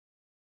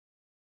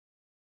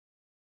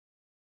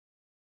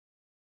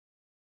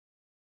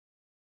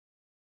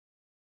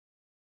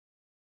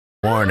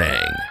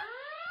Warning.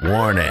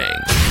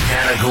 Warning.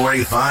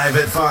 Category 5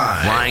 at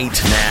 5.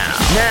 Right now.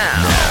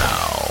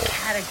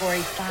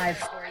 Category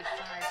 5.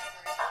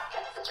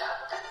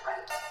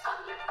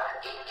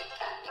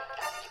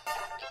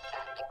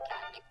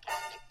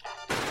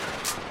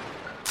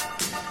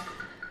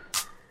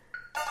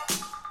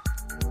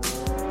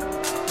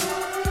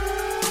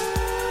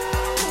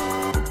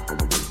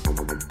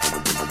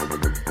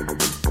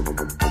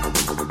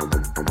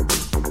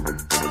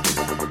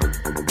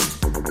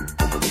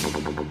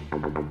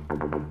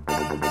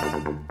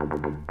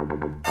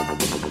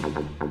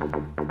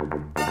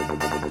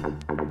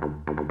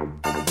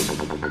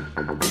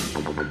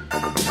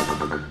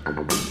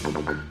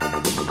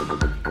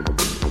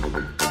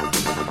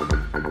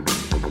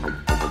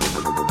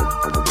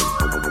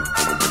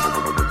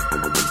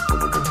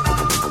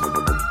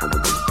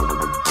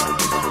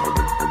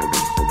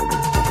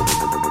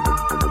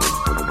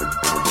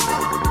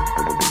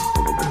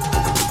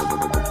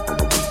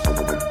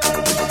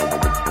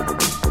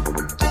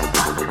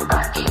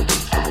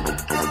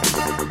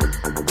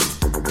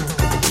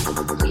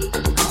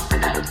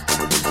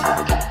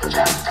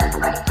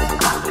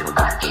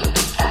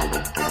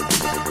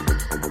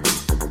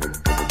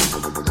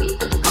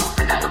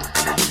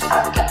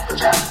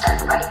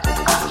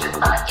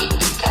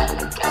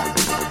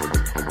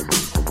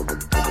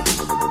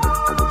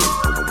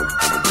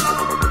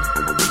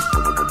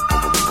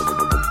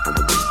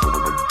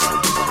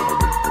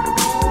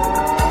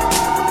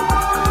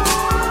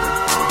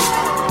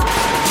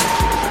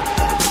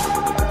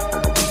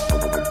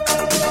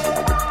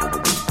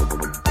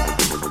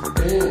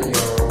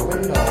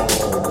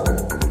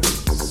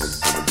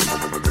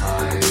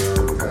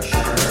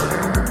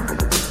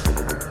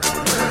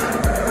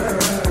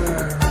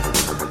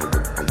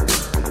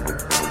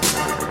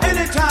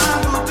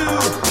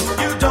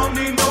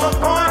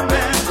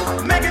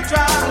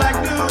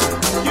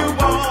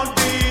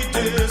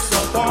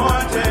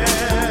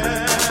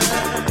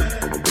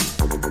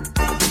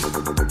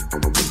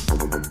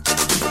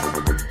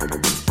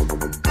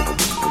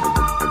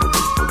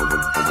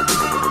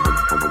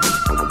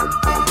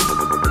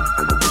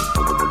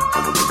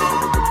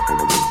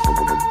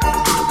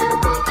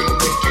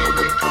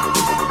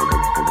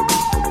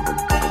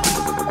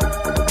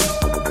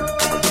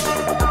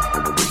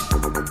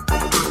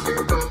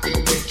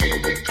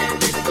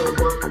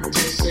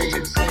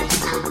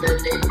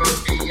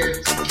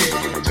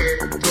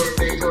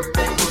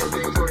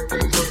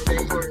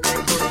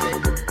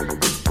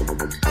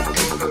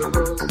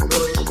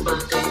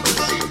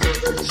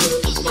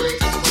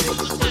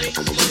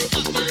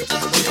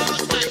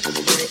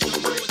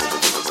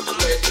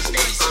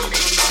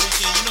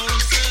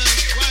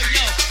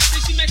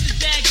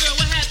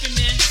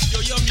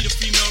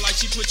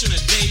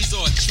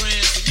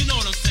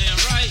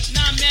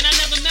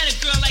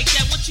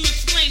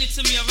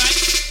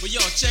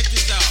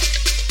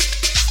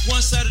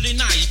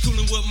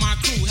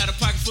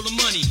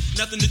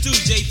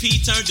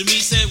 Turned to me,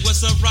 said,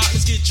 "What's up, Rock?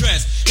 Let's get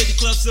dressed." Hit the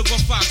club, Silver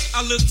Fox.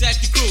 I looked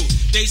at the crew.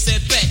 They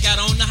said, "Bet." Got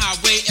on the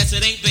highway. I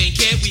said, "Ain't bang,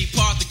 can we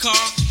park the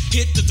car?"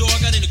 Hit the door,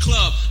 got in the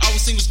club. I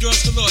was singles, girls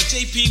galore.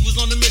 JP was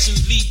on the mission,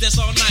 lead dance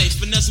all night.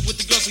 Vanessa with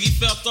the girls, so he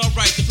felt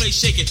alright. The place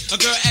shaking. A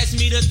girl asked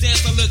me to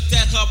dance. I looked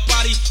at her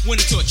body,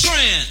 went into a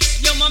trance.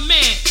 Yo, my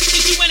man,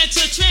 if you went into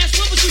a trance,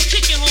 what was you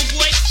kicking,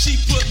 homeboy? She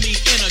put me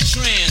in a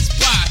trance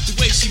by the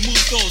way she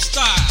moved those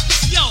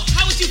thighs. Yo,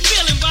 how was you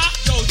feeling, Rock?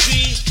 Yo,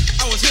 G,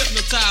 I was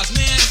hypnotized,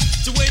 man.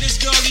 The way this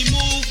girlie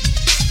moved,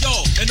 yo,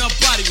 and her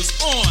body was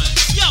on.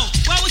 Yo,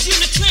 why was you in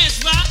the trance,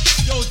 Rock?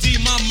 Yo, D,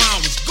 my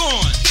mind was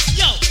gone.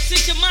 Yo,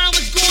 since your mind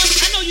was gone,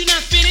 I know you're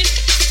not finished.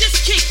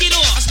 Just kick it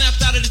off. I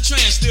snapped out of the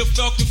trance, still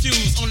felt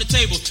confused. On the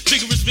table,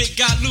 vigorous Vic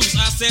got loose.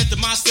 I said to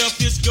myself,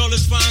 this girl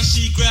is fine.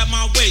 She grabbed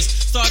my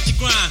waist, started to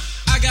grind.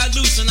 I got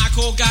loose and I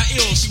cold got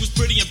ill. She was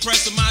pretty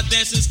impressed with my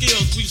dancing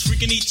skills. We was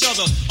freaking each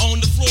other on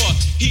the floor.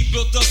 Heat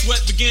built up,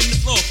 sweat began to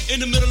flow. In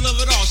the middle of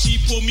it all, she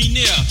pulled me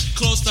near,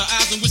 closed her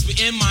eyes and whispered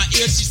in my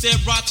ear. She said,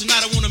 "Rock,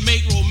 tonight I wanna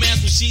make romance."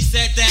 When she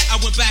said that, I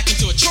went back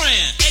into a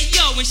trance. Hey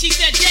yo, when she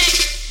said that,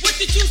 what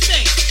did you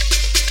say?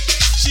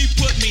 She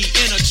put me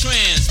in a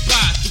trance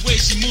by the way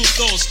she moved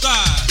those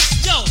thighs.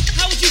 Yo,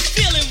 how was you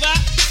feeling, Rock?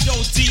 Yo,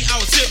 D, I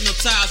was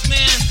hypnotized,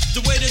 man.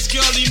 The way this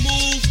girlie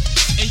moved,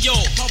 and yo,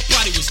 her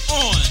body was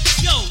on.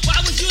 Yo, why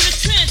was you in a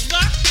trance,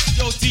 Rock?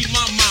 Yo, D,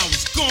 my mind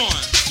was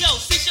gone. Yo,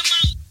 since your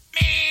mind...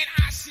 Man,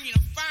 I seen a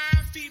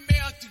fine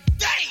female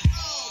today.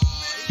 Oh,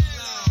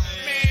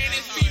 man,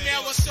 this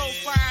female was so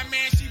fine,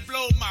 man, she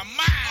blowed my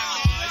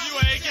mind.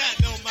 You ain't got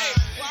no mind.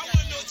 Hey, well, I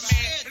wanna know,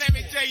 man, let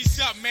me tell you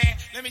something, man.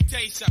 Let me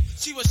tell you something.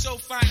 She was so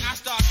fine, I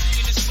started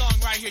singing this song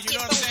right here. You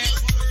know what I'm saying?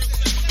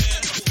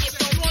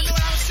 You wanna know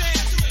what I was saying?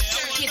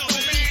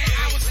 Man,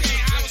 I was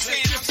saying.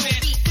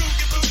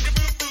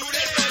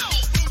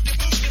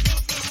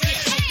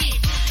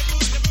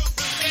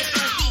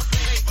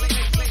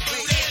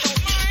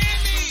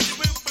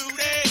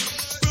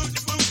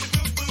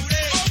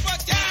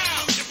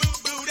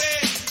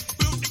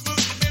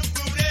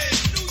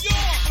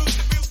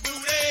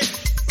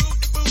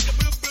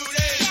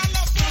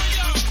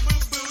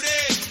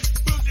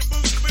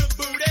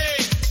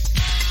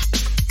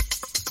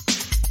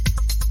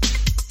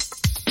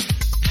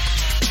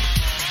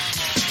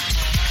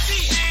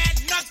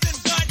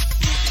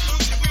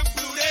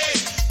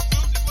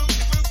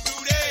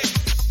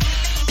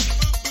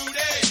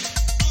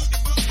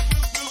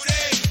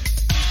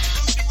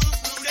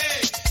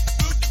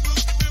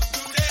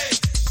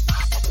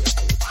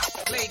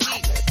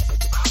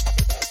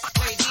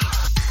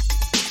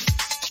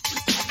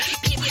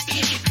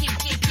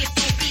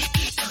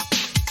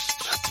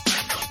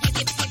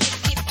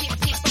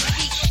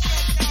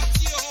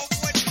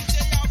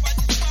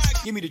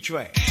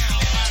 track.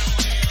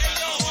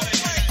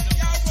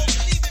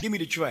 Give me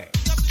the track.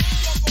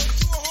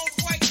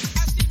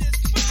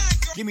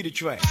 Give me the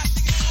track.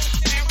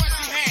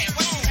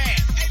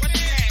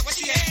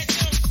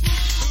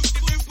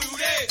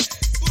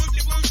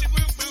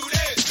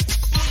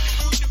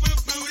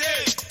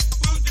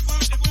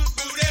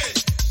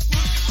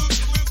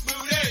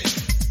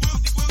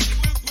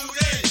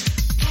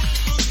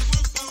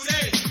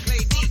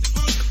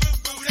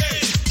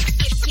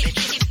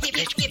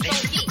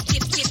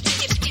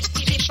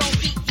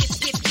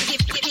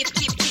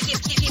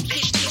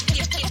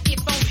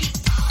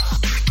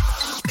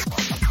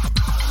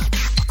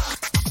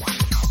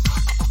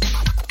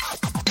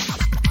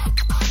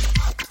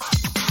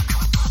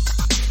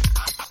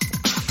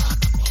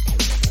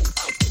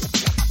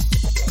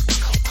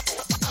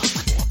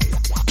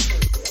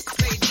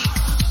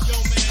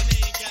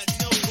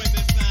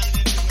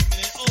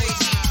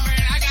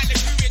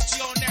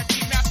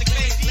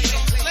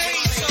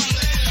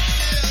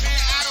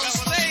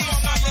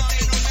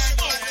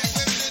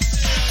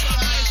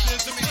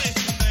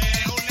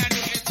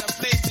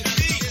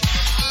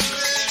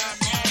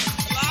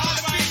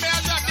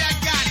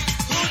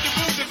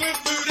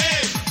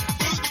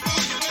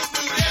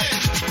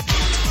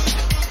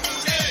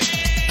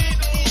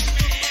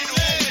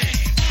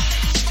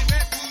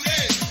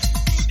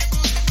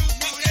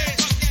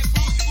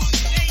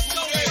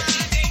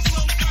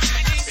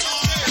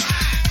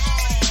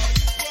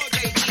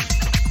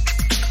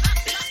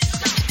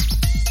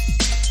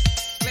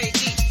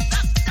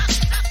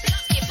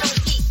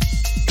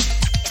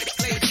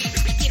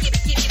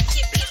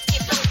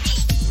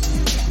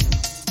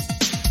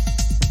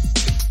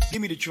 Give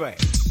me the track.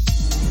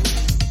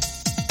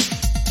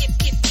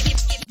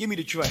 Give me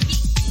the track.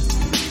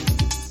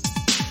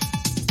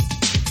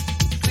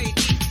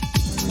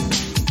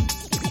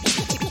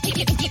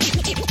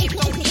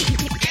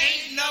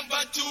 Ain't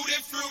number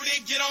tutti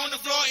fruity. Get on the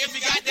floor if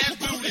you got that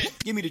booty.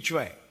 Give me the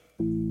track.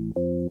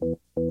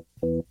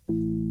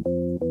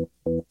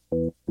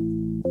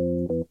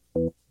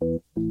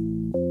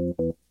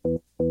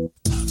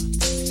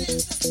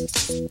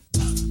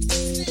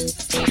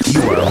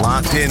 You are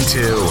locked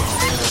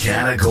into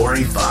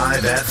Category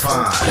 5 at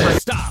 5.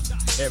 Stop.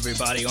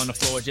 Everybody on the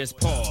floor just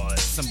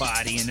pause.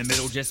 Somebody in the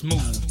middle just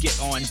move. Get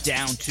on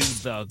down to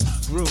the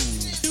groove.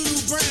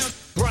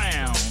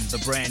 Brown,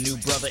 the brand new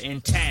brother in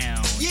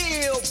town.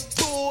 Yeah,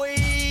 boy.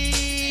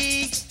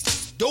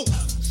 Dope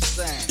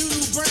sound.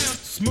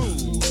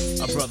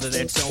 Smooth, a brother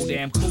that's so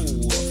damn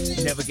cool.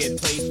 Never get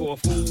played for a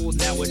fool.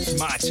 Now it's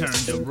my turn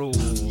to rule.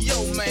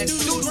 Yo, man,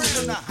 Doodle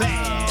in the Bad,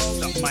 house.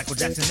 stuff Michael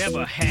Jackson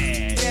never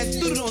had. Man,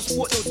 Doodle don't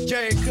sport no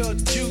Jerry Curl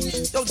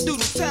juice. Yo, Doodle,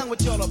 tell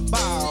what y'all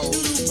about.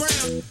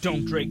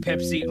 Don't drink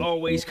Pepsi,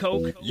 always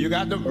Coke. You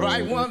got the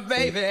right one,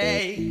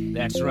 baby.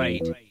 That's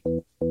right.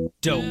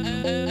 Dope.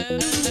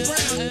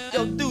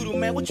 Yo, Doodle,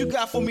 man, what you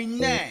got for me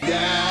now?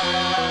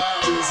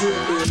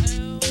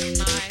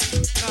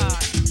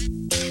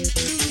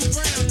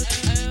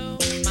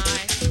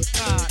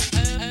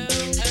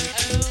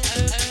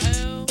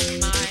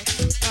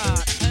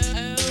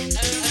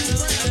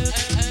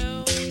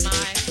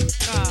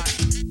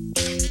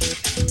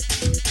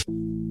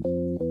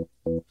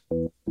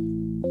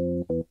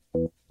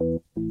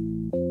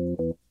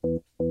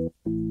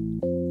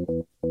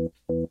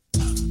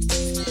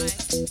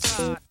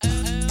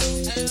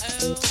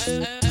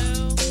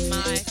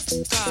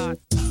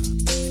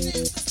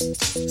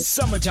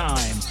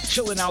 Summertime,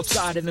 chilling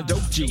outside in the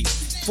dope Jeep.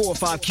 4 or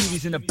 5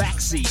 cuties in the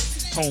backseat.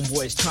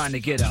 Homeboys trying to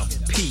get a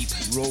peep.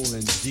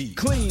 Rolling deep.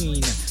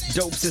 Clean,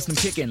 dope system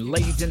kicking.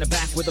 Ladies in the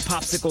back with a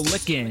popsicle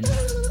licking. I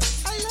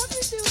love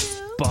you,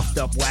 Doodoo. Buffed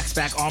up, wax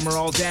back, armor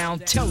all down.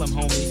 Tell him,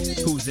 homie,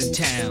 who's in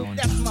town.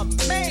 That's my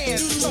man.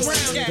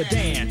 The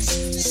dance,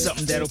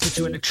 something that'll put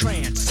you in a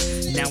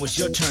trance. Now it's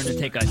your turn to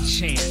take a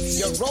chance.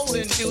 You're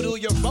rolling, Doodle,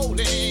 you're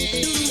rolling.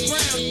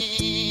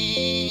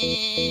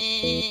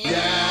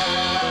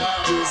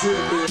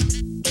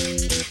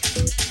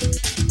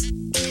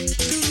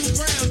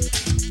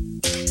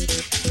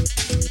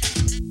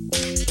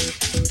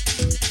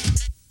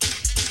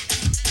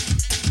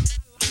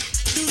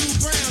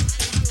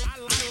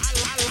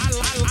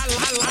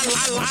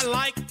 I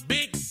like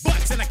big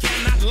butts and I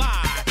cannot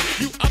lie.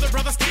 You other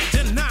brothers can't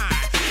deny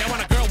that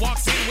when a girl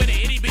walks in with an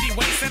itty bitty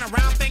waist and a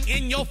round thing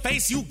in your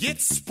face, you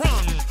get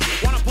sprung.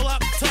 Wanna pull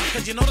up tough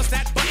cause you notice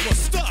that butt was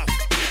stuffed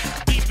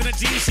deep in the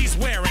jeans she's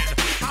wearing.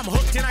 I'm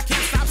hooked and I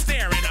can't stop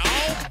staring.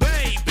 Oh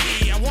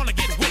baby, I wanna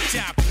get whipped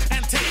up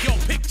and take your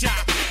picture.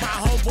 My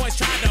homeboys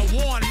tried to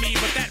warn me,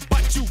 but that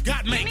butt you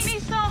got makes me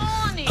so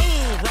horny.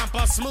 ooh,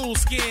 rumpa smooth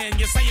skin.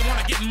 You say you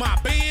wanna get in my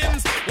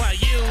bins? Well,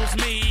 use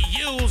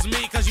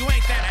me, cause you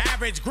ain't that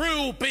average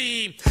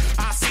groupie.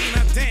 I seen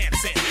her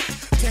dancing,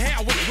 to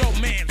hell with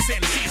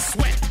romancing. She's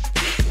sweat,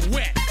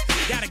 wet,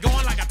 got it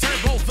going like a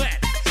turbo vet.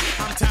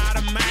 I'm tired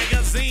of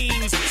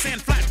magazines, saying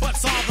flat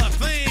butts all the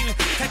thing.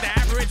 Take the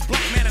average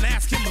black man and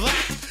ask him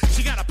that.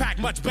 She gotta pack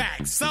much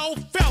back. So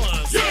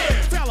fellas,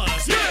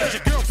 has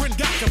your girlfriend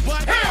got your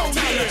butt? Hell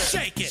Tell her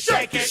shake it,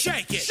 shake it,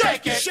 shake it,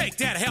 shake it, shake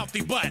that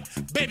healthy butt.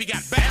 Baby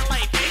got balance.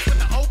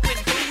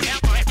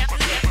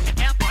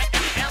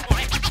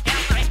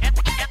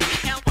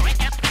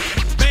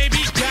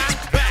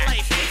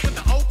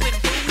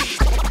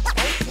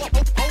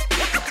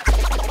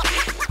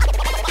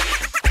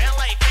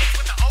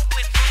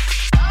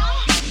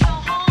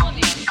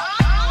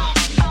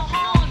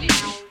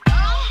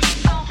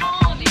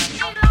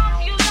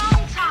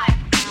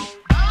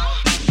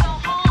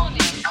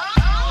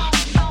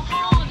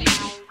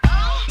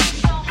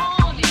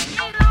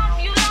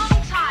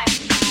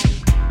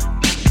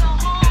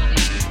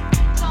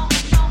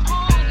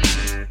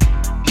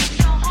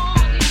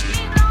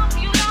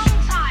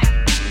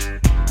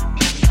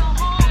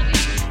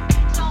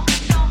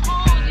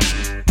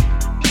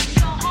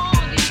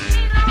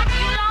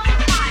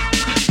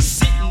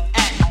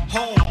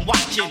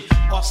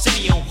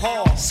 Arsenio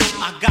Hall. So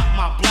I got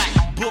my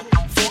black book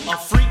for a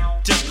freak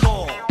to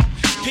call.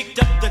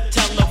 Picked up the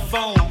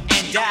telephone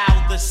and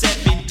dialed the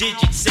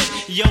 7-digit. Said,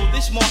 yo,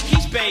 this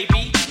Marquise,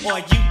 baby, are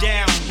you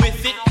down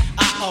with it?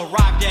 I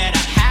arrived at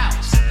a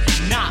house,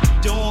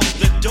 knocked on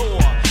the door,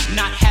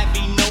 not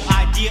having no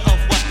idea of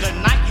what the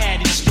night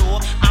had in store.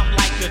 I'm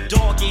like a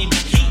dog in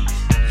heat,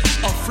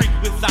 a freak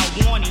without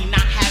warning,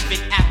 not having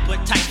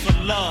appetite for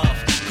love.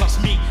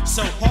 Cause me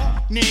so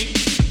horny.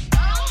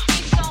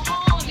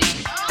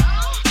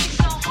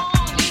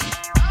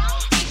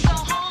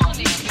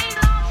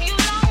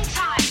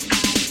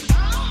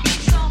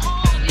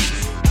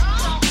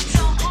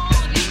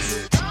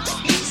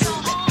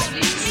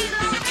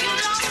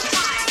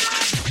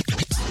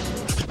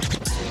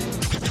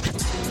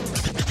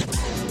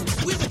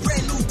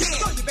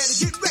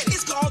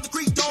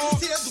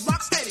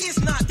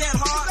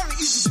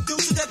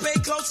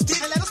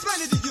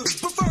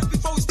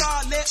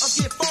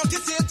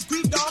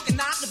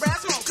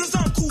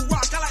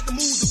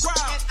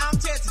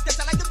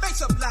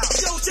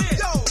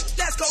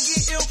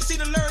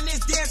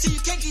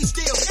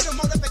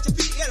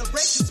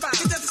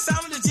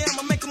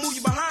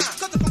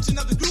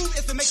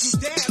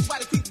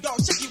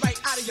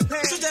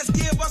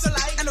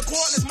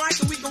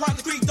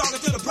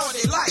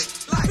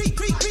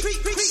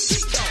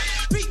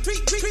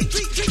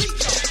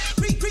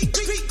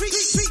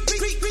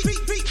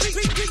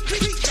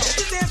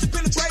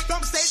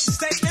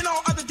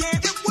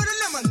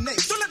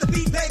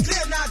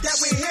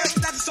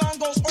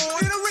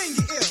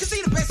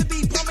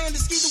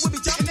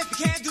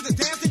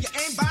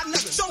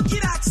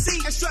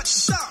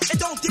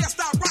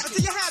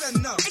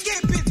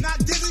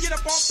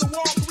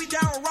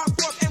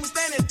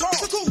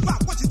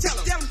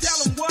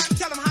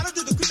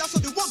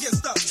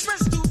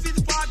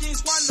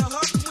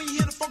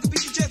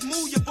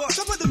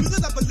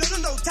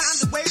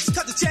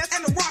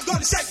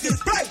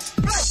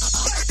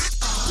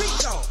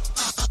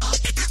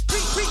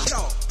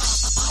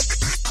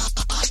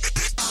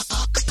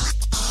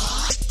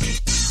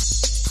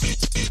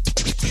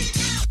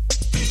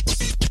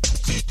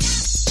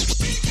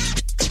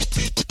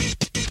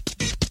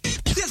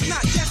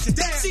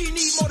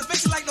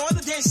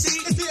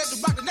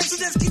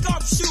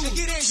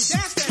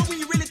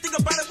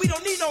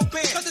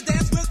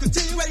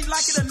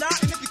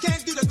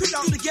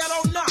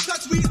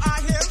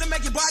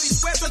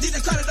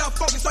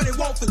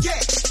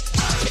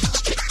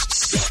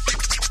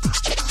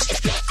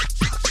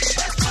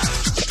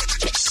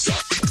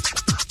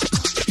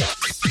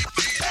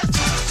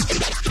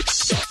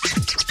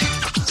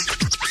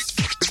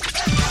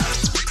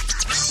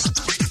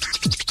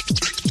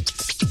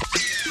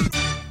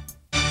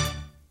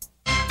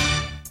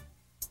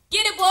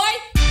 Get it,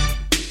 boy.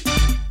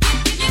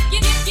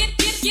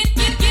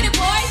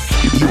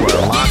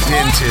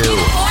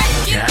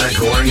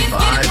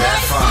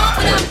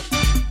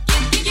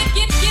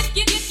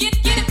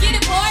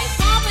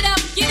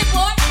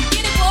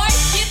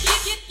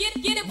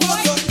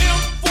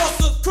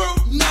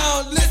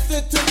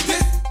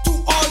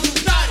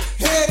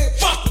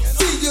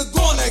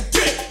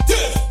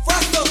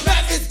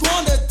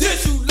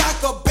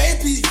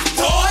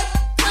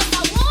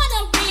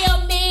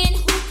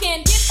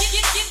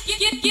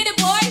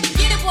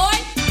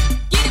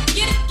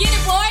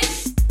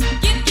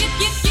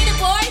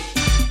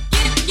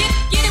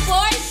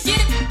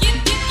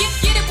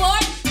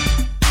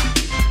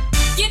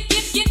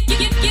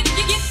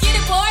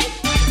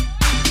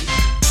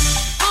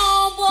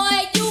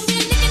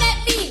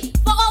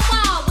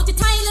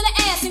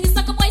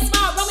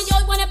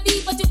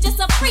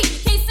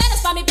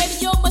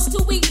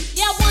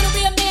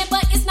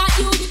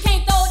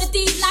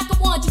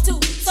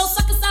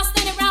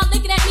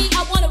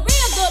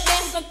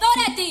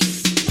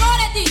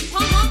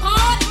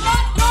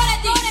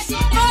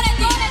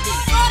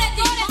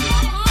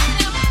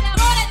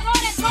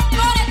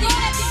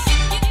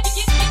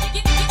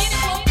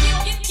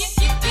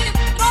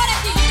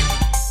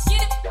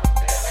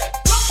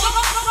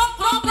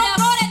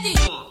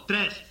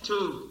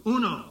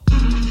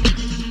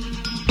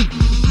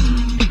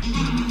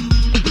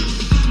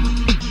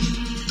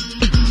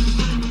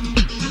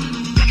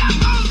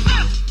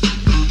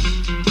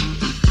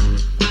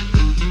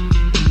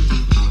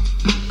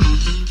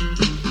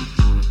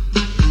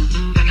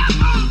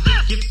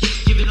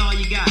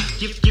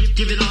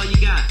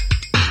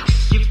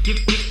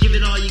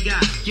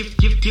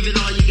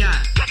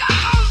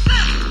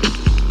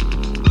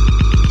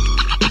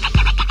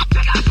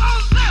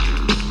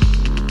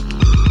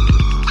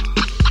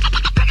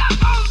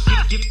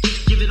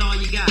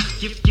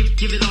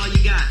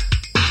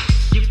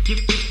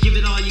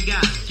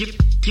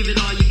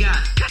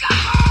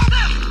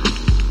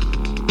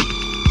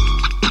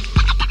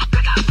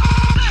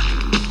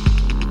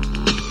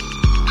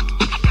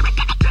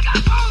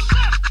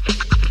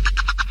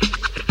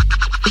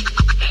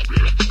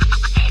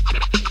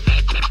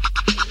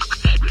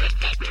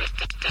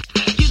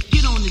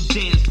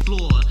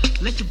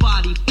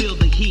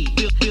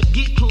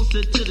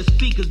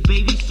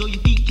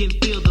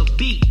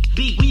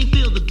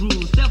 feel the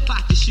groove. Step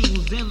out your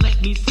shoes and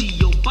let me see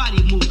your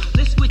body move.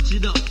 Let's switch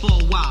it up for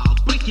a while.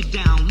 Break it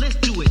down, let's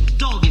do it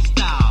doggy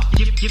style.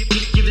 Give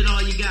it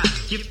all you got.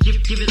 Give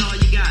it all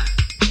you got.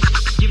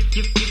 Give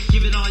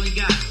it all you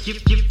got.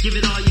 Give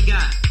it all you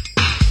got.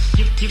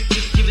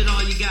 Give it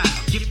all you got.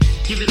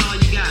 Give it all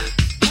you got.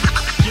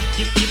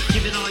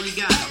 Give it all you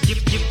got.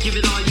 Give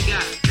it all you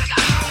got.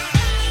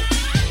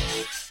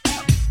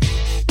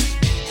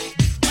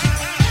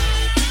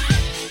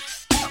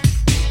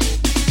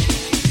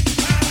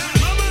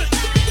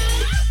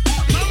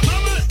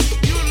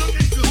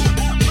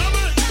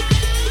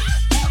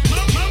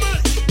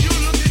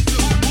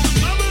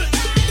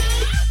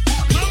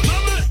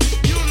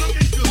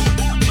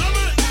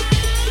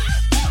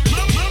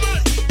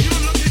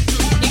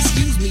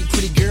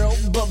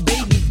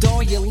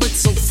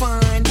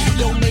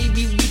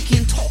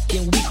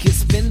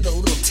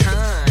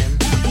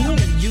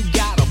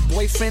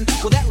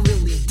 Well, that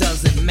really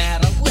doesn't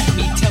matter. Let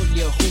me tell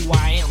you who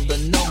I am, the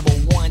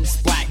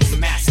 #1 black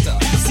master.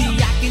 See,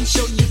 I can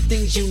show you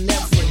things you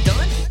never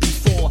done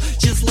before.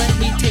 Just let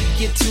me take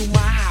you to my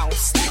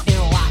house and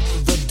lock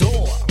the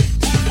door.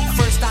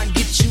 First I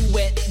get you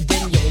wet,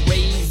 then you'll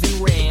rave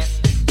and rant.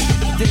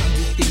 Then I'll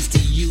do things to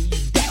you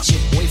that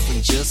your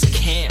boyfriend just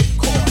can't.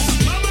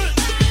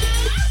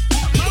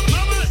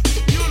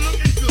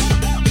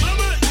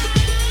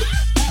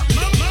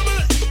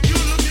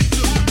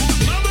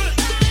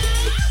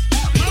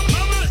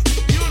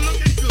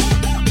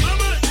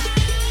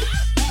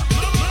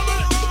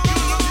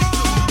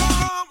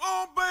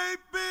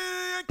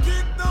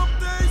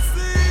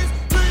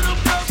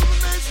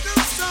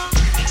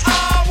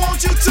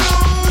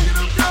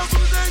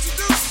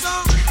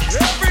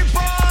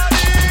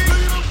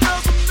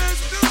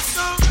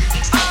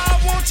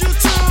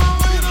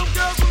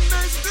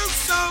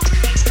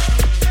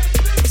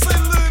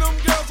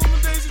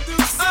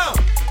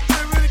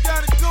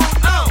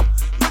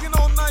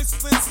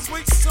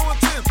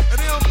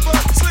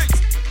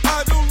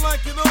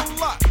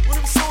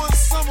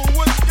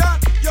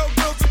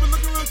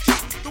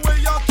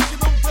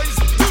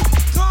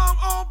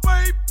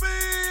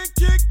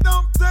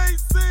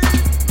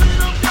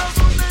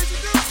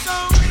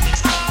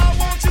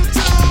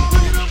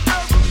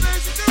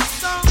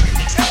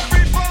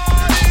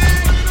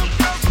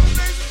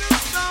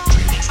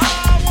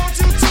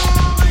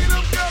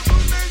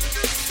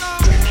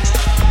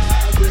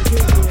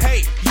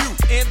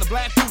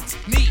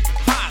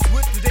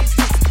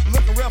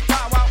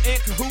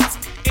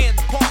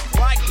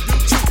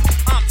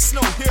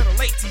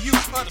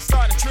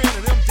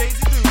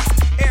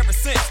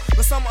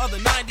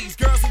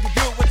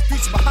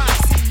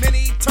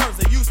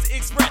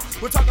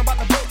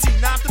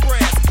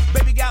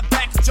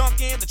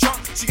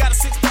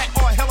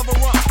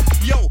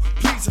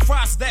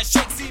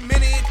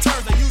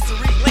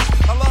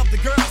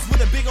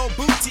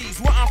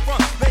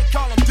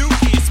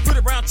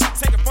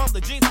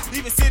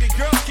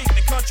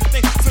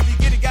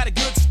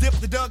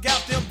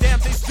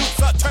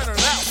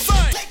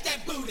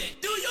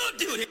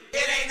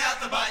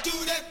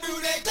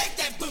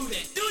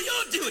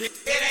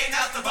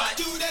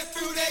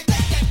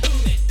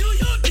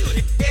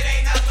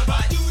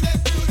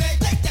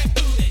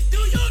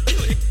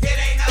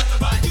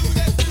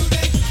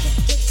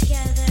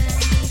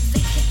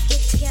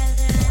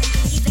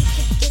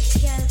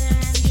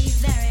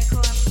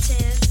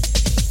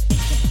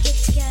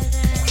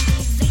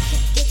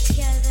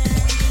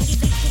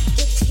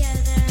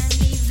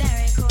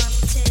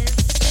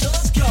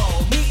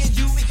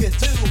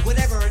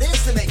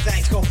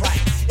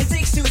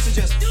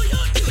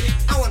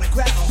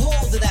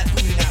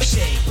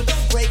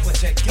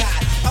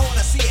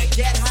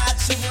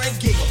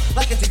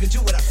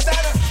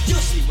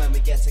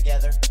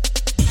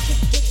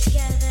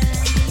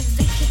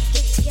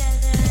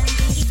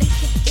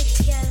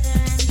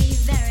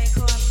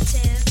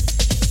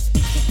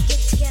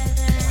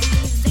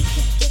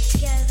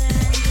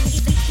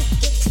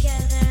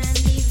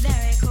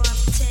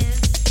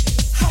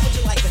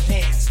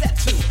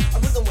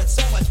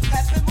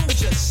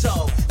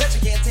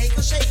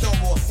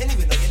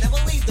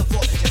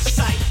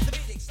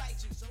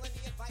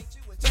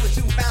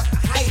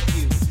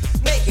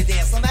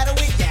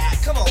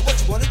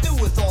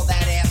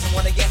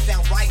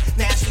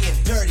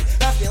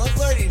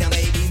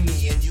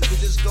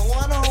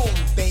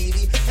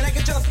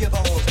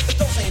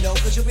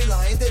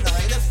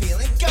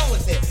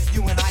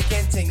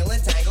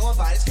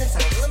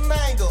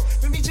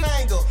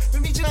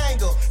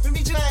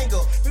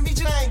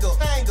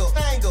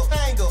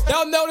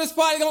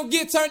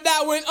 Turned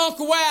out when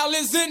Uncle Al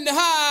is in the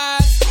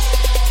house.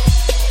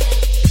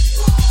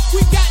 We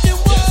got them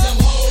what?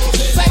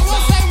 Say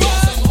what, say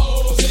what?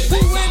 Who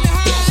in the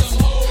house?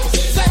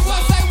 Say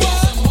what, say what?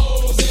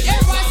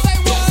 Everybody say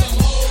what?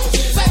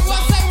 Say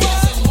what, say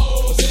what?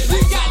 We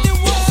got them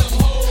what?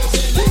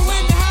 Who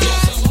in the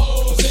house?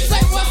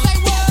 Say what, say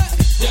what?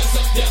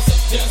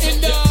 In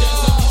the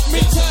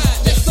meantime,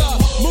 let's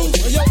move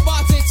your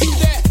body to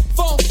that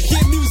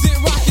funky music,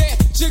 rock that.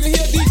 Sugar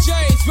Hill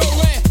DJs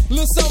rolling,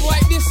 little something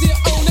like this here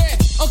on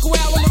that. Uncle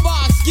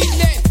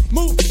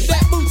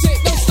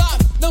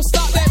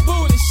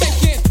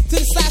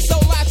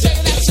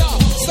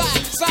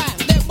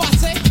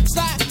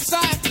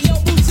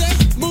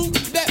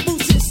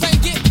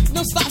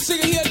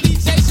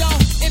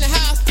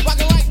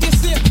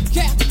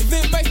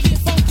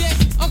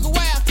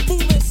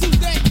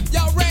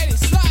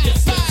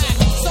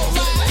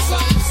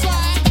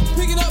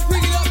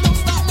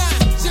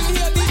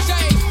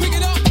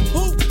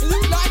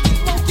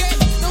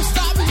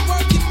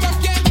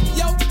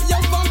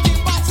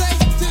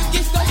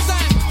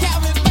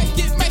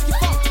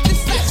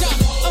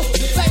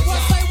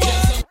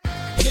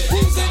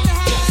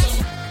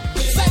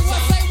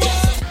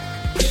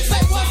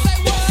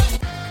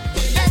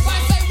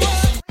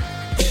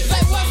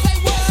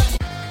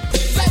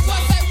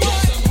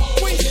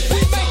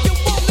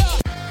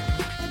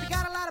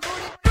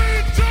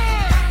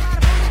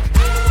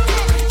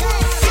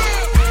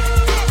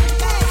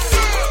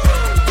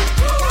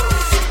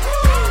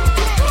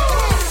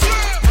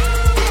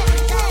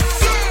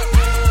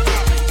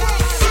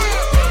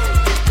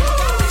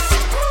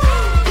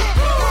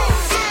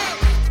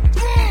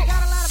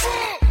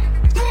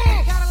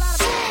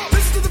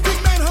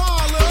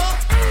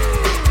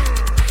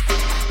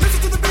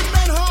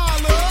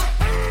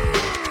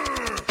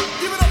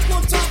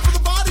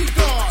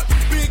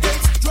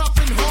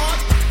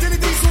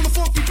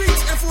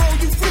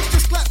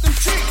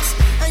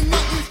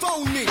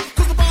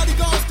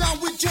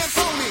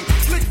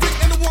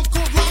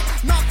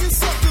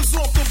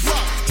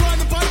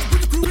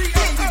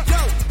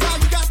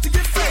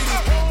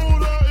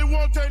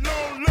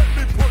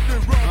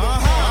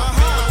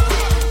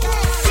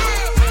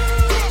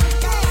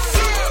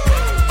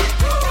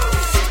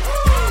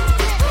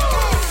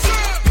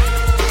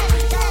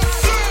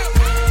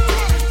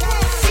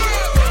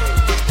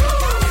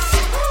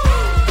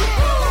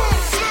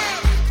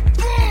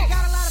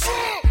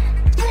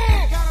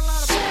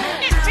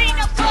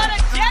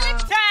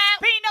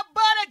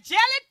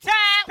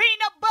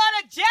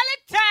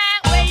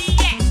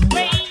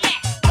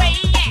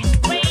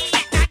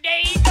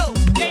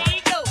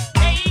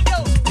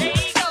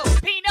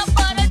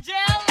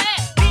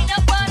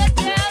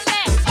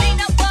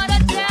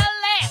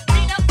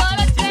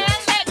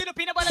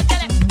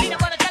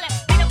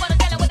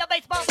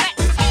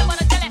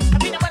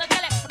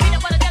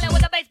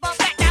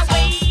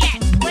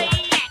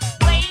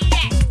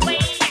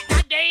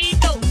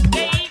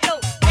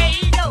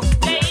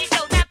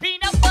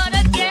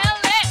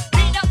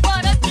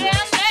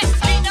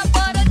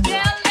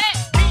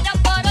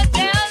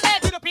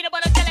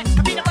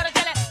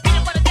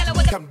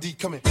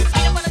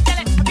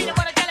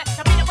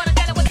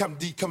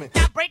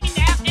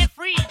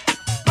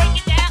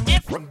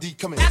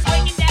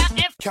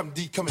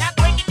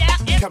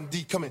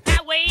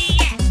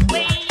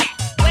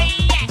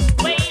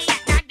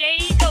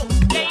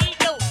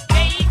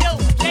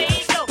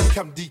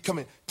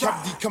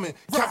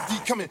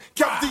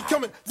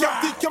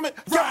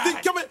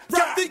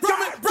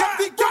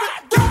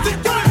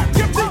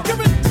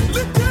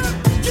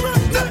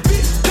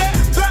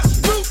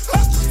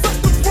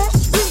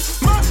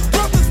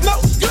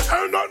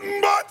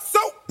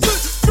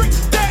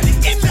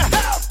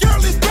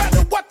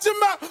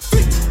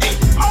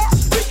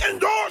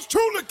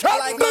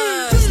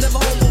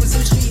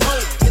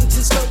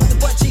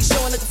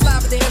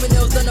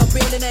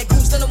running that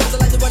goose, then the ones that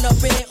like to run up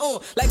in it,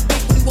 like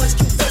big booty ones,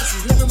 cute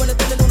faces. Never run up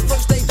in it on the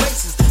first day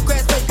basis.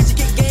 Crash break, cause you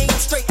get game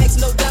straight, X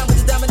no dime with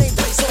the dominate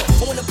place on.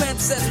 But when the Panther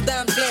says I'm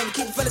down to glam, you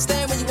keep it from the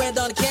stand when you ran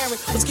down the Karen.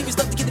 Let's give you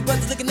stuff to get the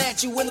brothers looking at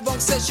you. When the wrong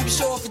says you can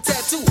show off your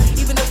tattoo.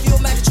 Even if you're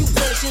mad at you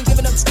player, she ain't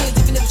giving up skins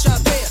if you never try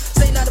to pay her.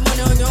 Say not the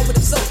money on your own with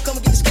them soap. Come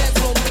and get the scans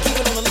on, we keep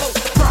it on the low.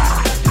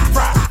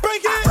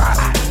 Break it!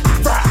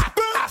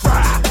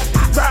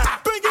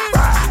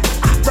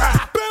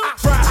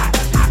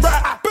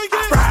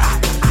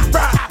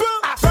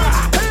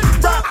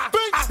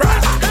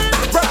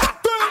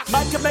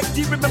 Do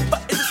you remember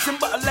in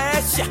December of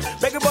last year?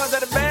 Begging boys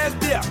at a bad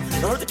deal.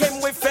 I heard they came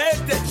away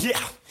fast that year.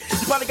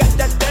 You probably got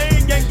that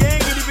thing, gang,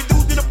 gang. And if you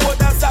do, then the boy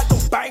outside go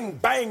bang,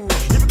 bang.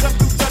 If you come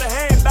through, try to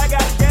hand, back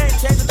out the game,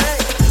 change the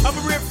name. I'm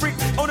a real freak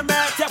on the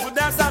mad tap, from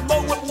downside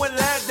more weapon when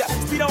last out.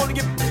 Speed on to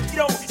get beat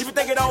on. If you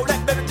think it all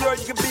that, baby girl,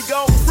 you can be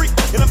gone freak.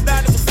 And I'm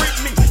down to freak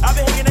me. I've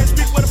been hanging that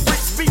street where the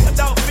freaks be. I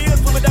thought feels,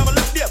 swimming down my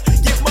lip dip.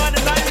 Get money,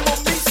 now you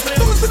want me slim.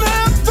 Fellas in the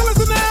house, fellas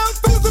in the house,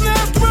 fellas in the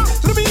house. Come on,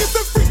 let me use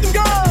that freak them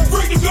girls.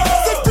 Freak them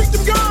girls.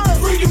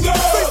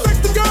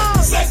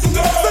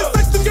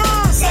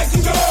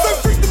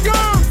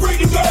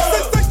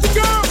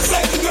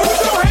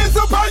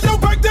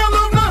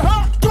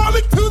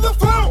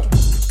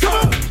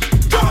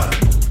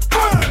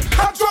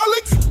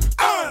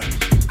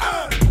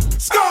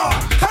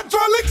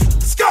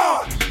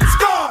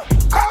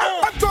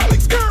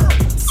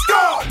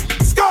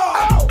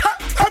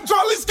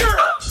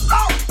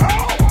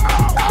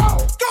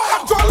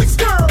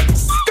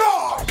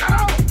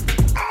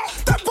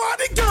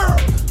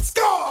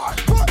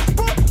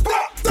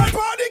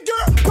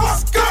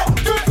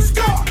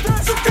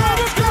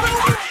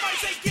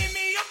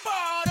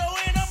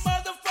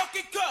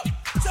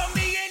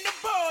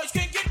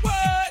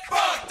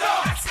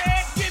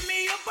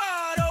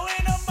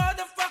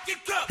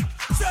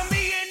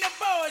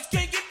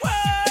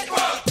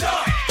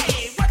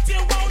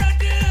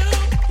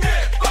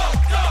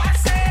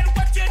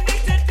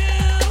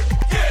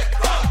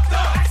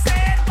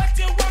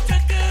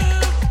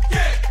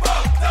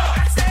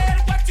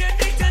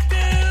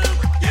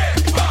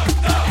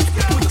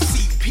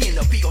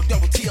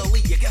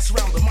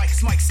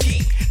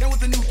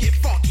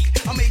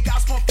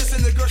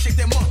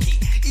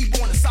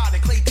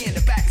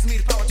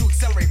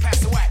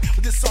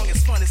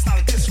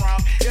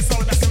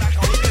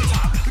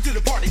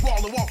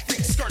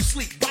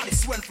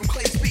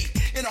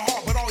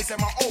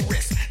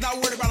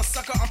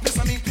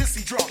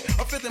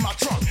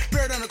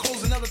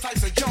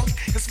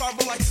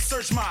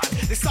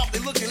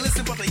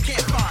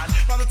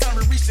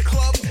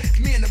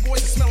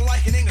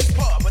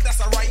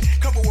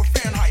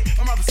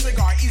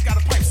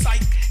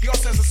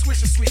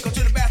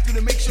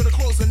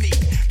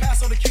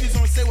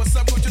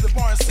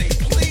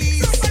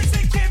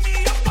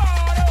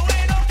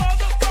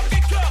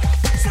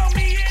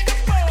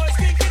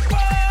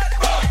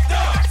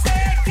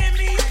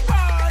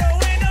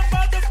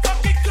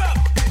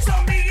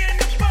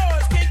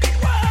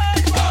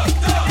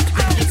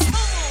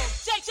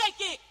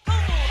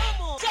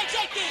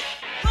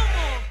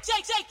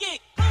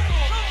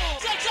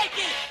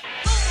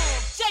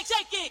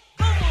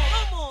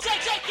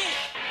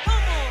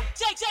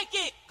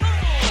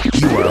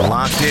 You are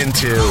locked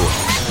into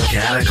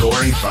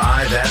Category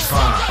 5 at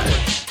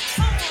 5.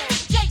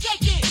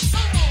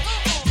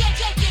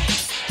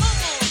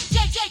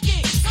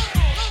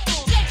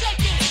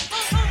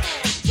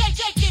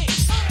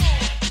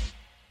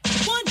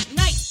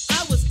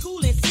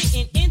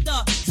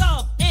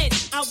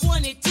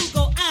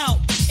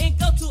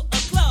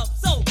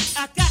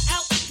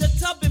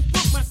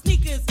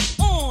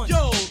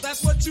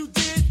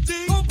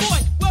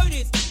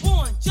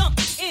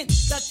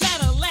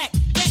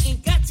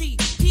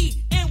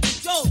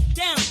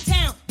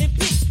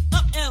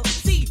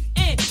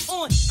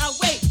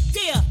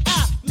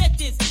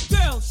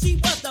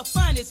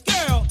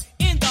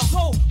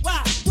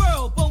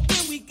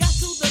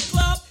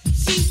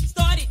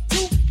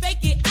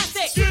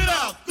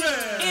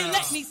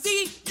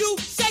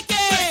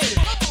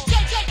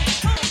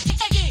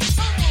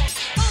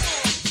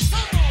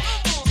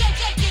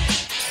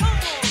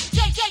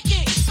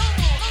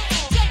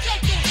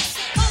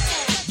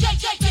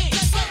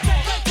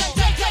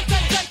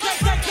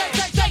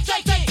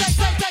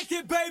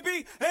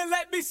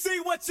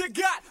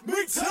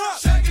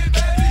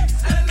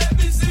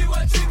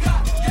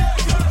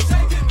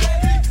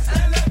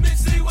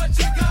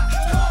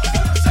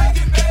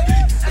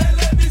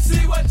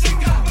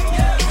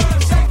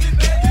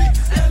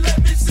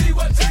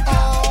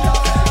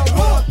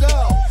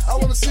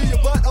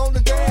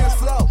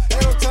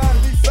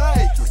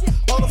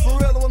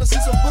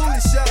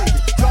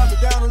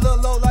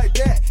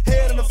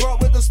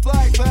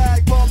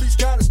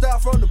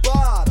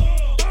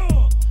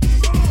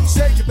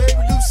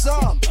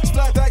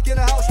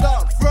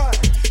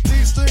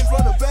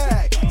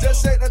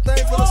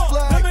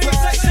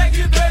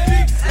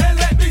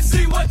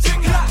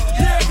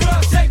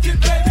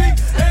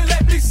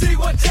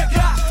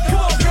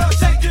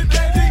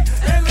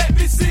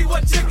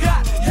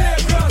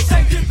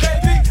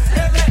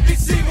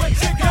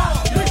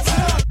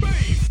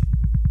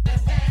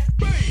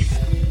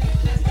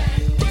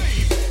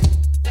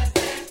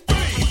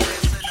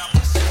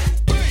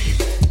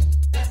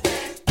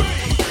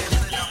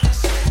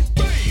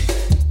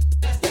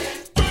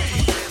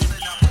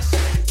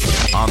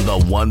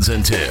 ones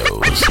and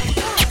twos.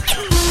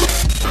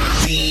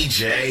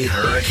 DJ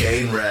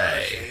Hurricane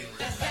Ray.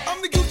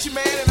 I'm the Gucci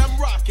man and I'm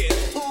rocking.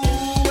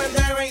 Ooh, and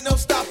there ain't no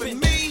stopping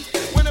me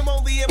when I'm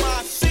on the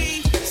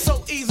MIC.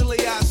 So easily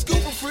I scoop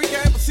a freak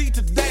and proceed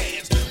to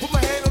dance. Put my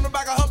hand on the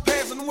back of her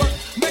pants and work.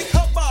 Make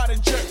her body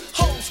jerk.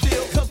 Hold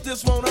still, cause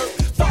this won't hurt.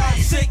 5,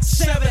 6,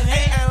 7,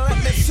 8, and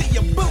let me see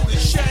your booty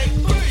shake.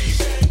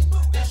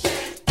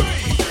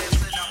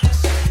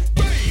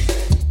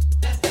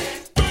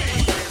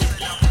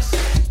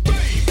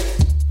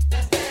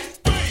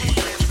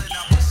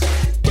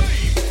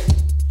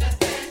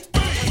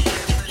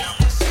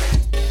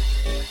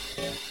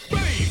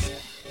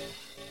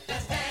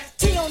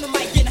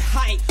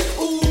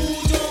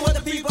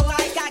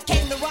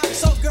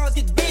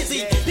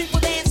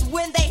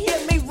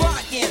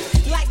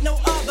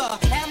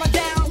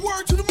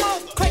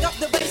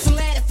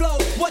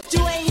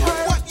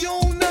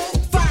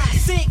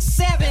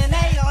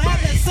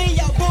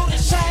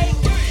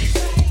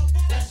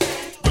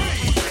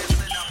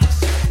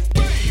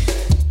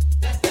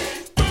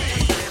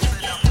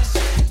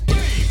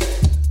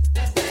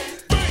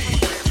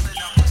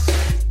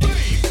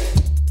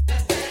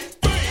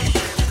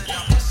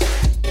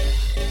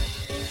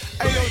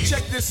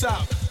 Check this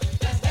out.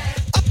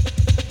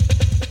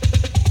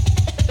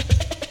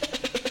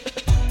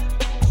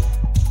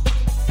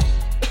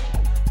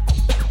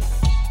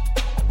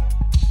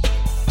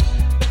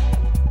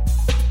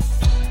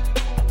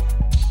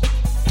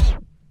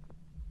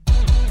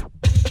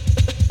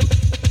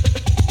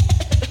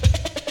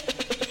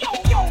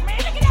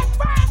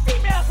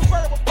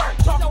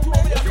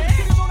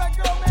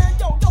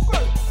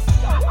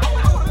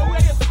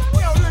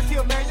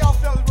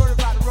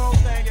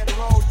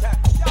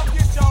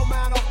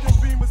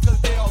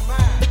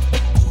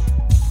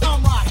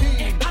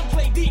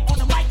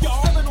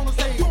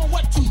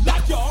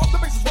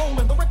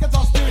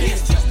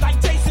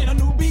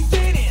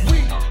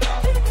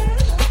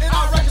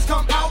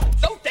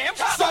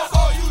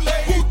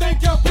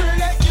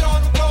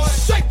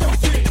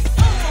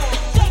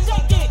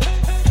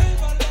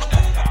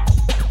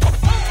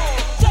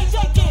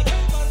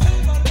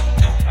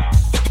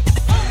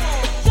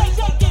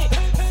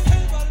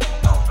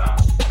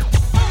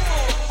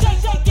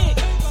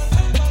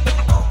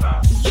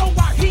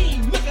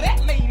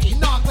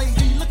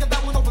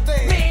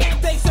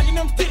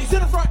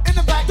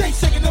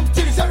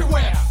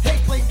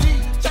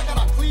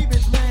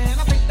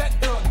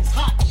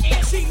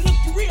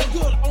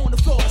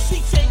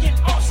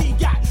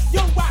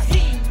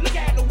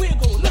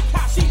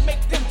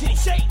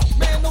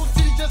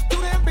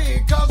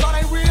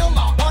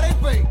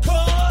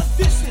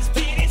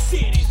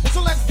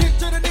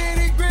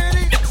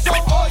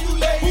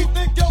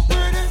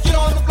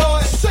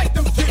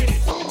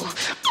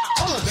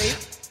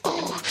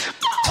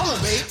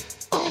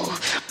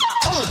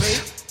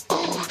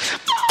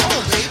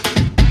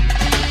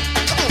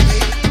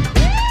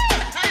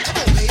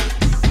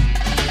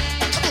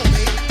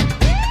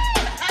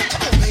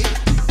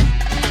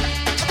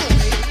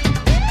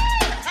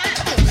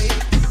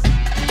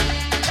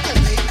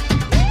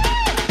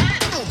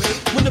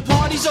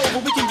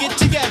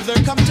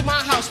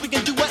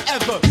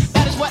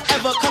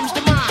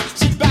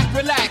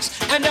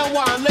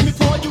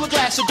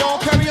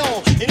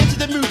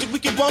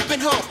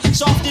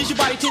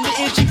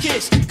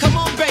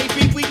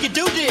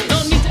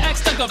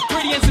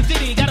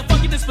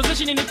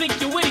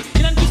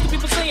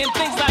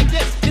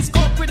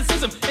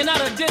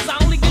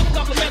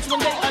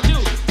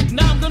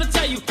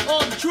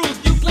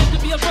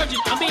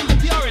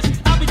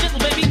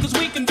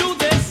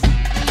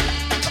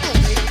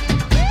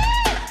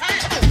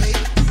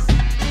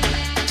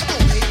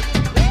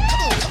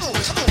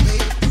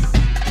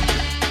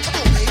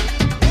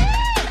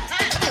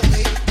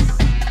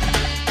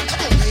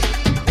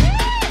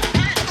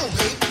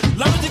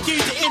 Love is the key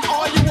to end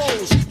all your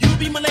woes. You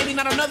be my lady,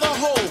 not another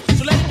hoe.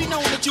 So let it be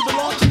known that you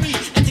belong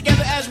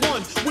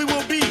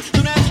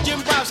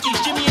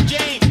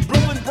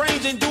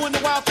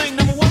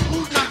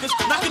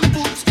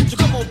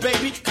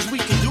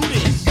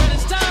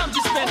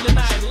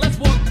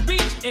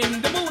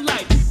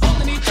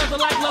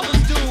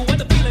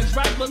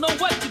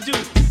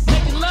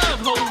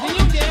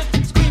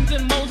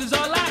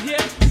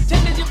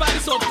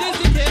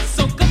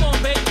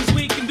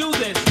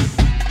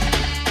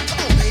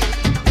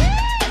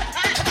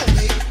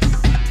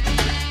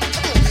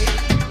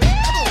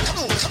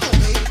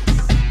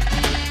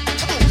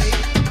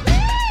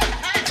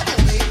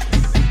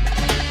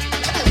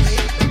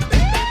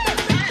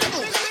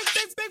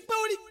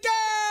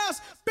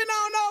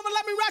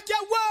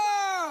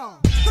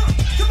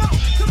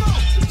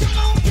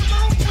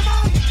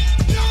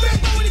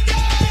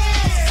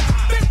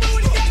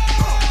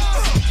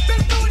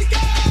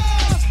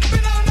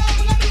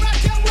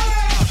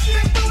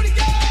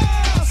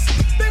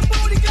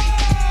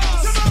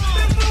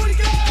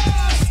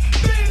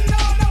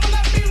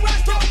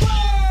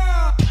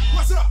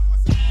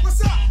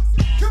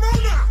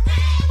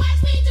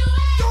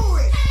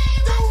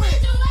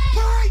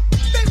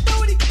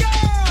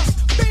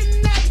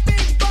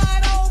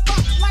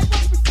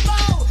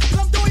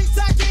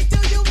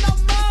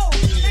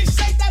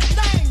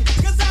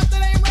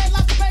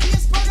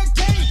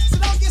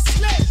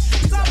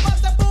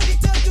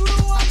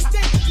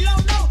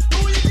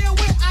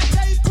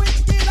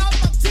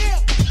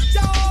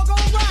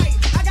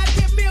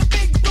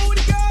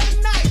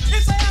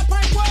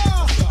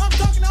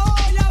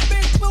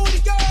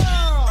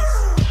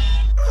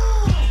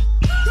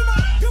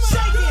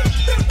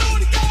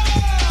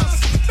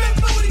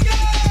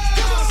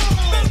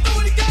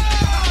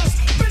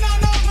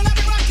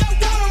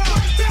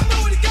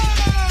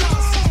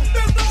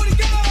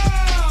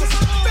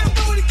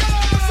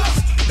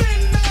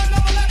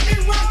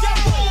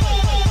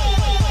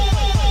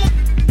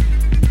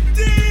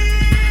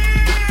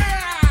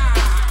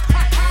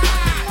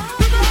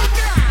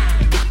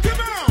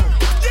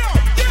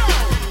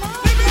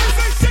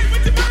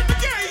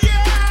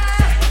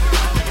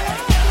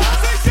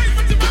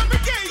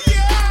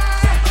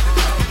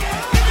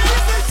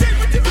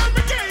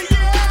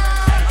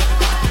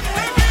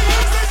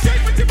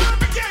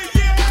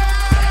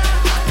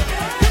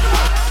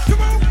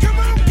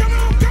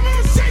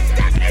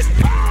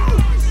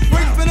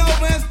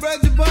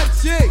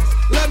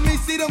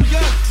see them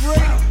guns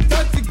free,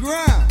 touch the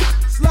ground.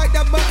 Slide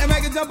that button,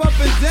 make it jump up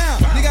and down.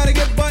 You gotta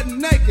get butt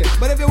naked,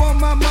 but if you want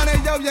my money,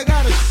 yo, you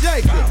gotta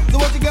shake it. So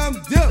what you gonna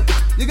do?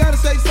 You gotta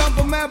say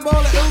something for Mad Ball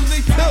and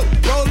Uzi too.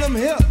 Roll them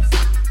hips.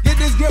 Get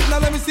this grip, now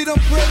let me see them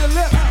pretty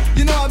lips.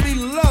 You know I be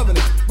loving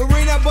it, but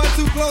bring that butt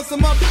too close,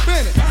 I'm up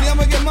in it. See,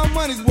 I'ma get my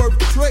money's worth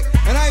trick,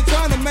 and I ain't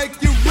trying to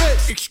make you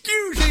rich.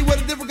 Excuse me,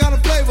 with a different kind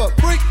of flavor.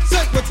 Freak,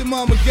 shake what your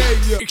mama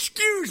gave you.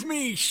 Excuse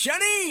me,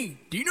 Sonny.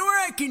 Do you know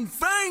where I can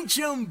find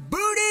some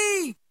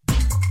booty?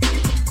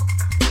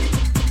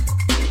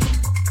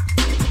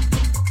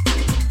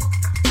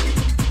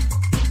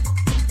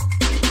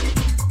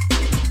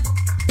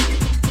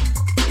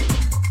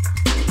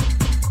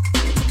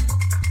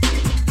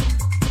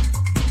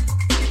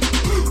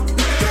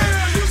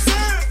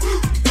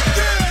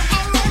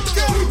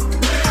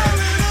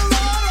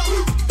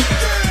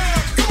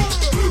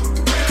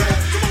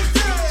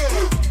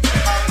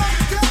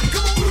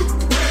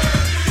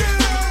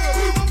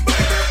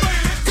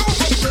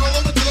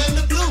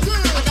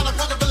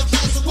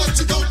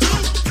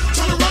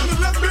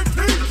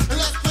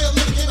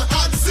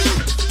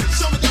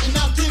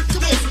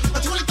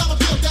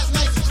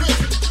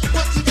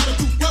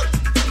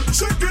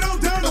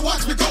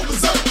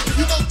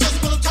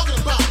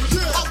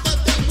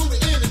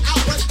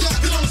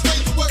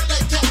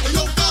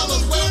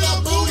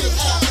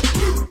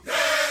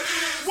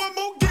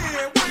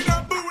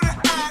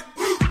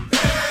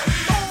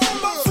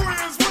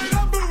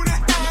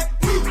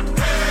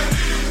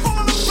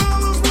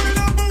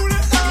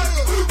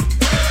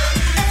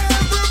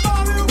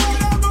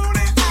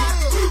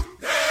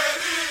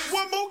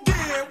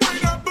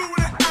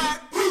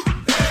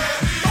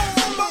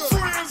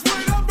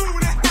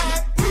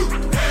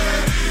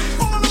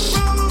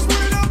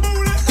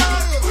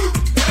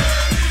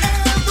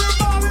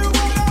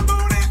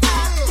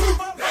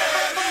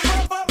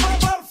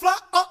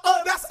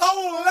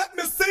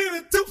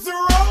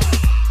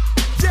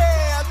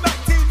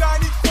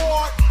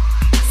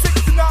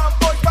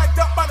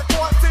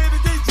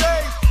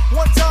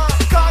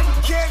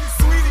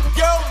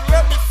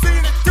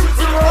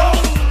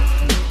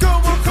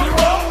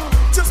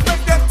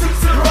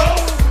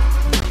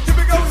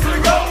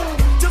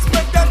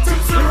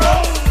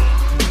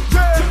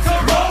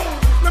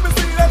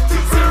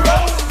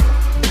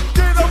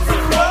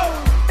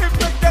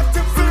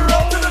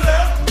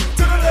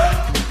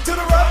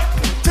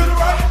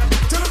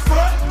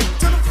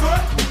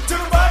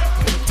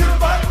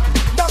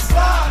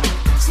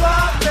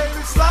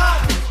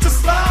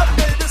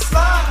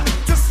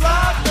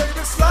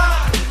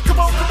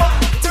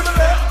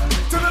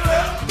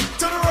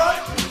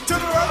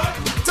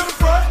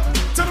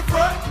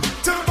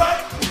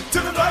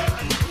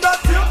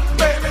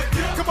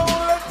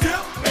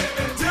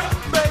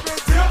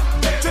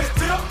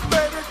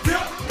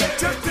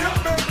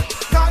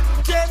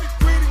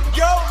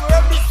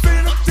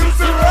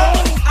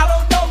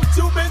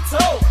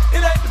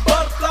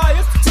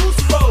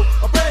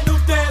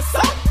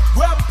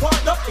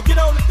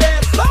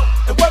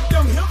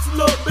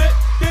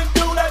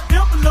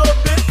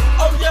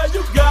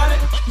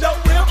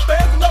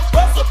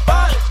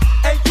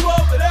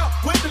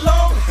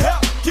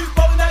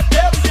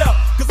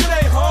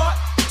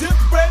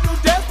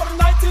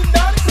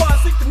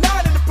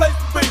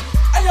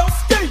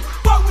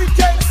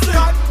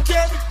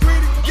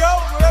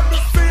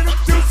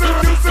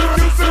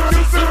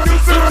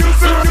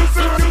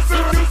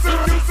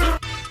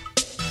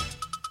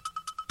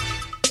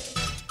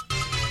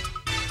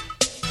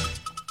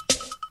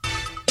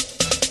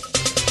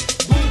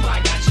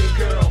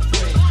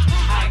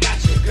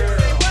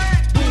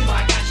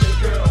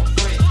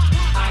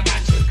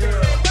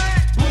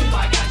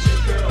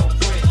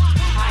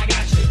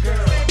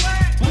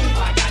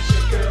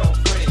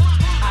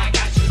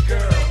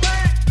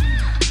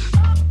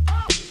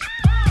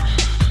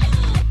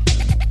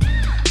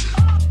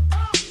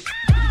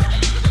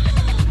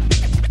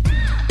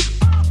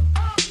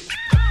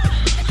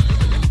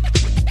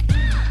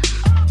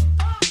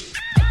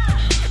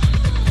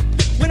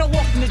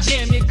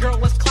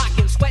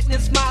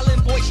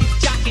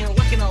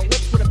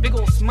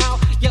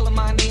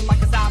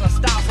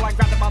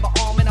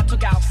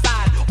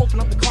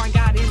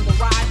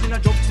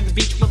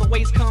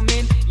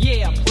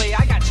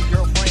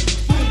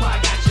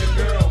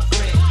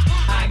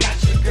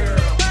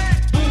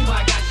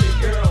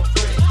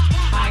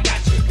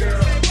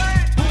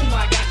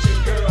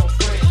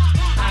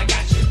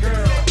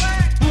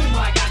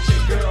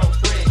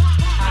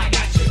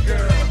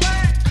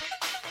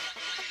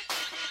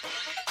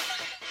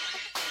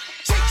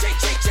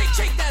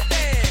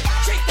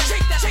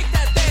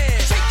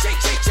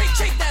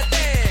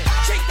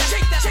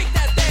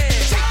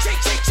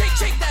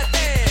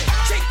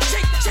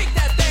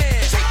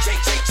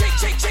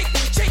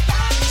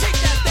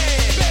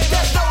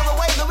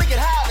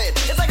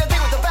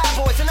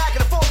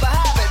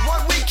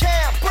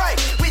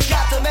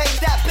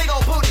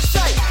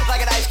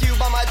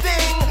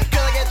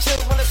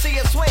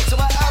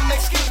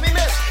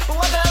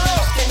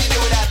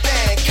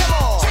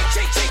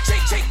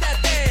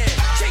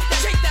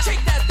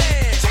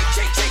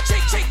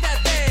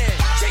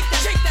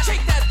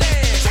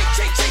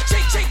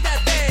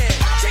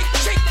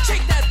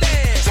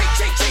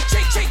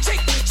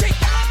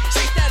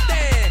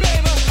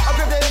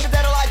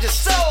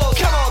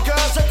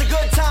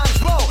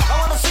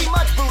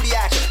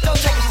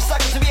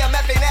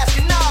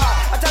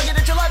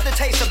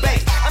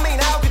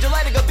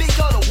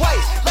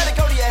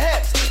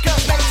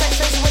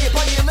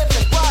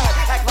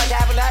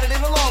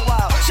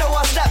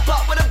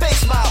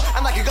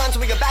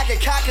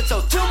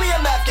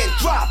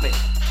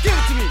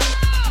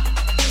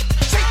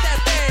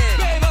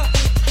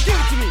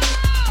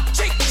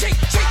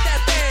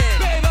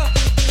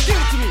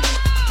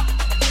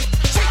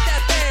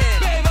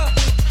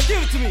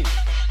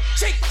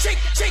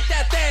 shake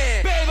that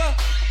thing,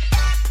 baby.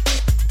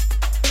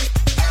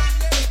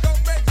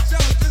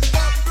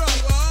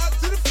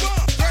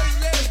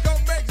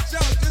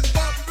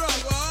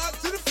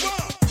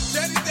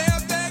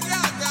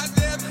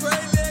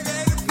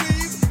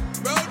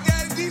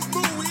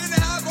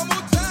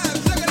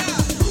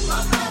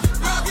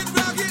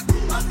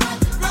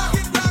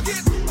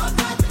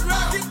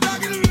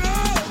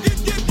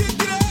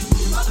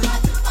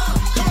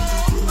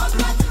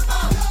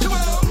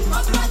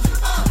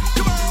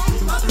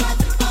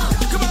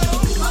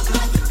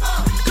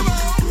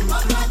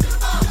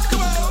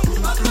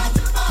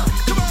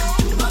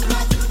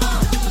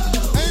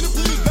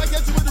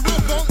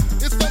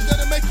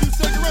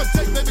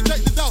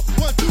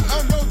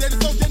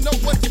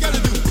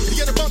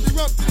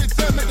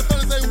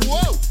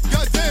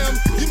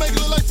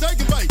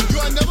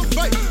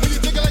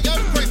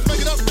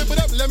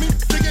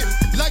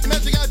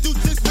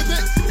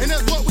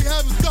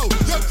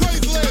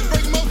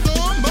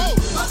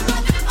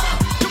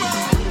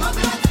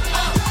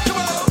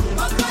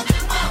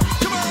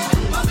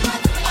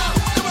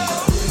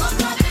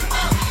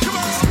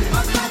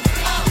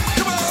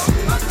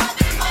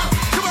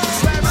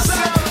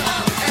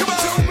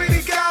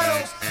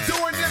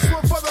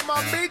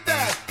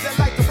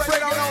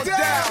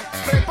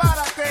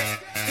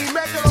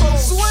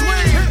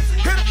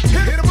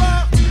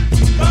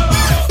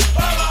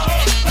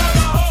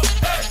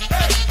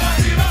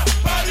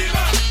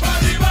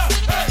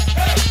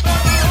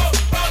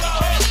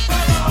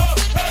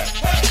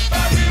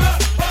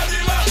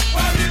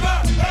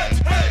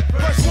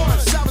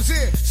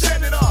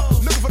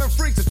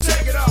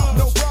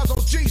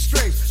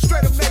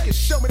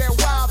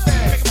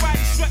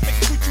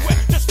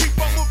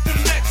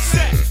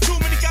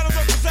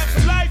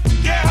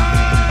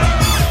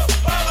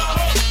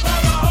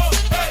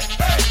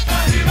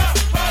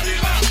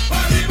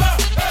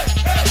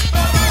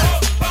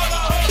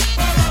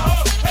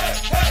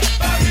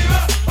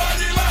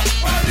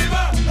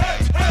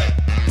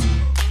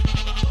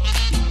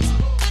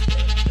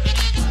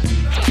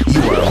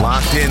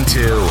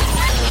 Into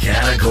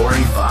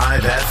Category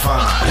 5 at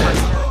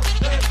 5.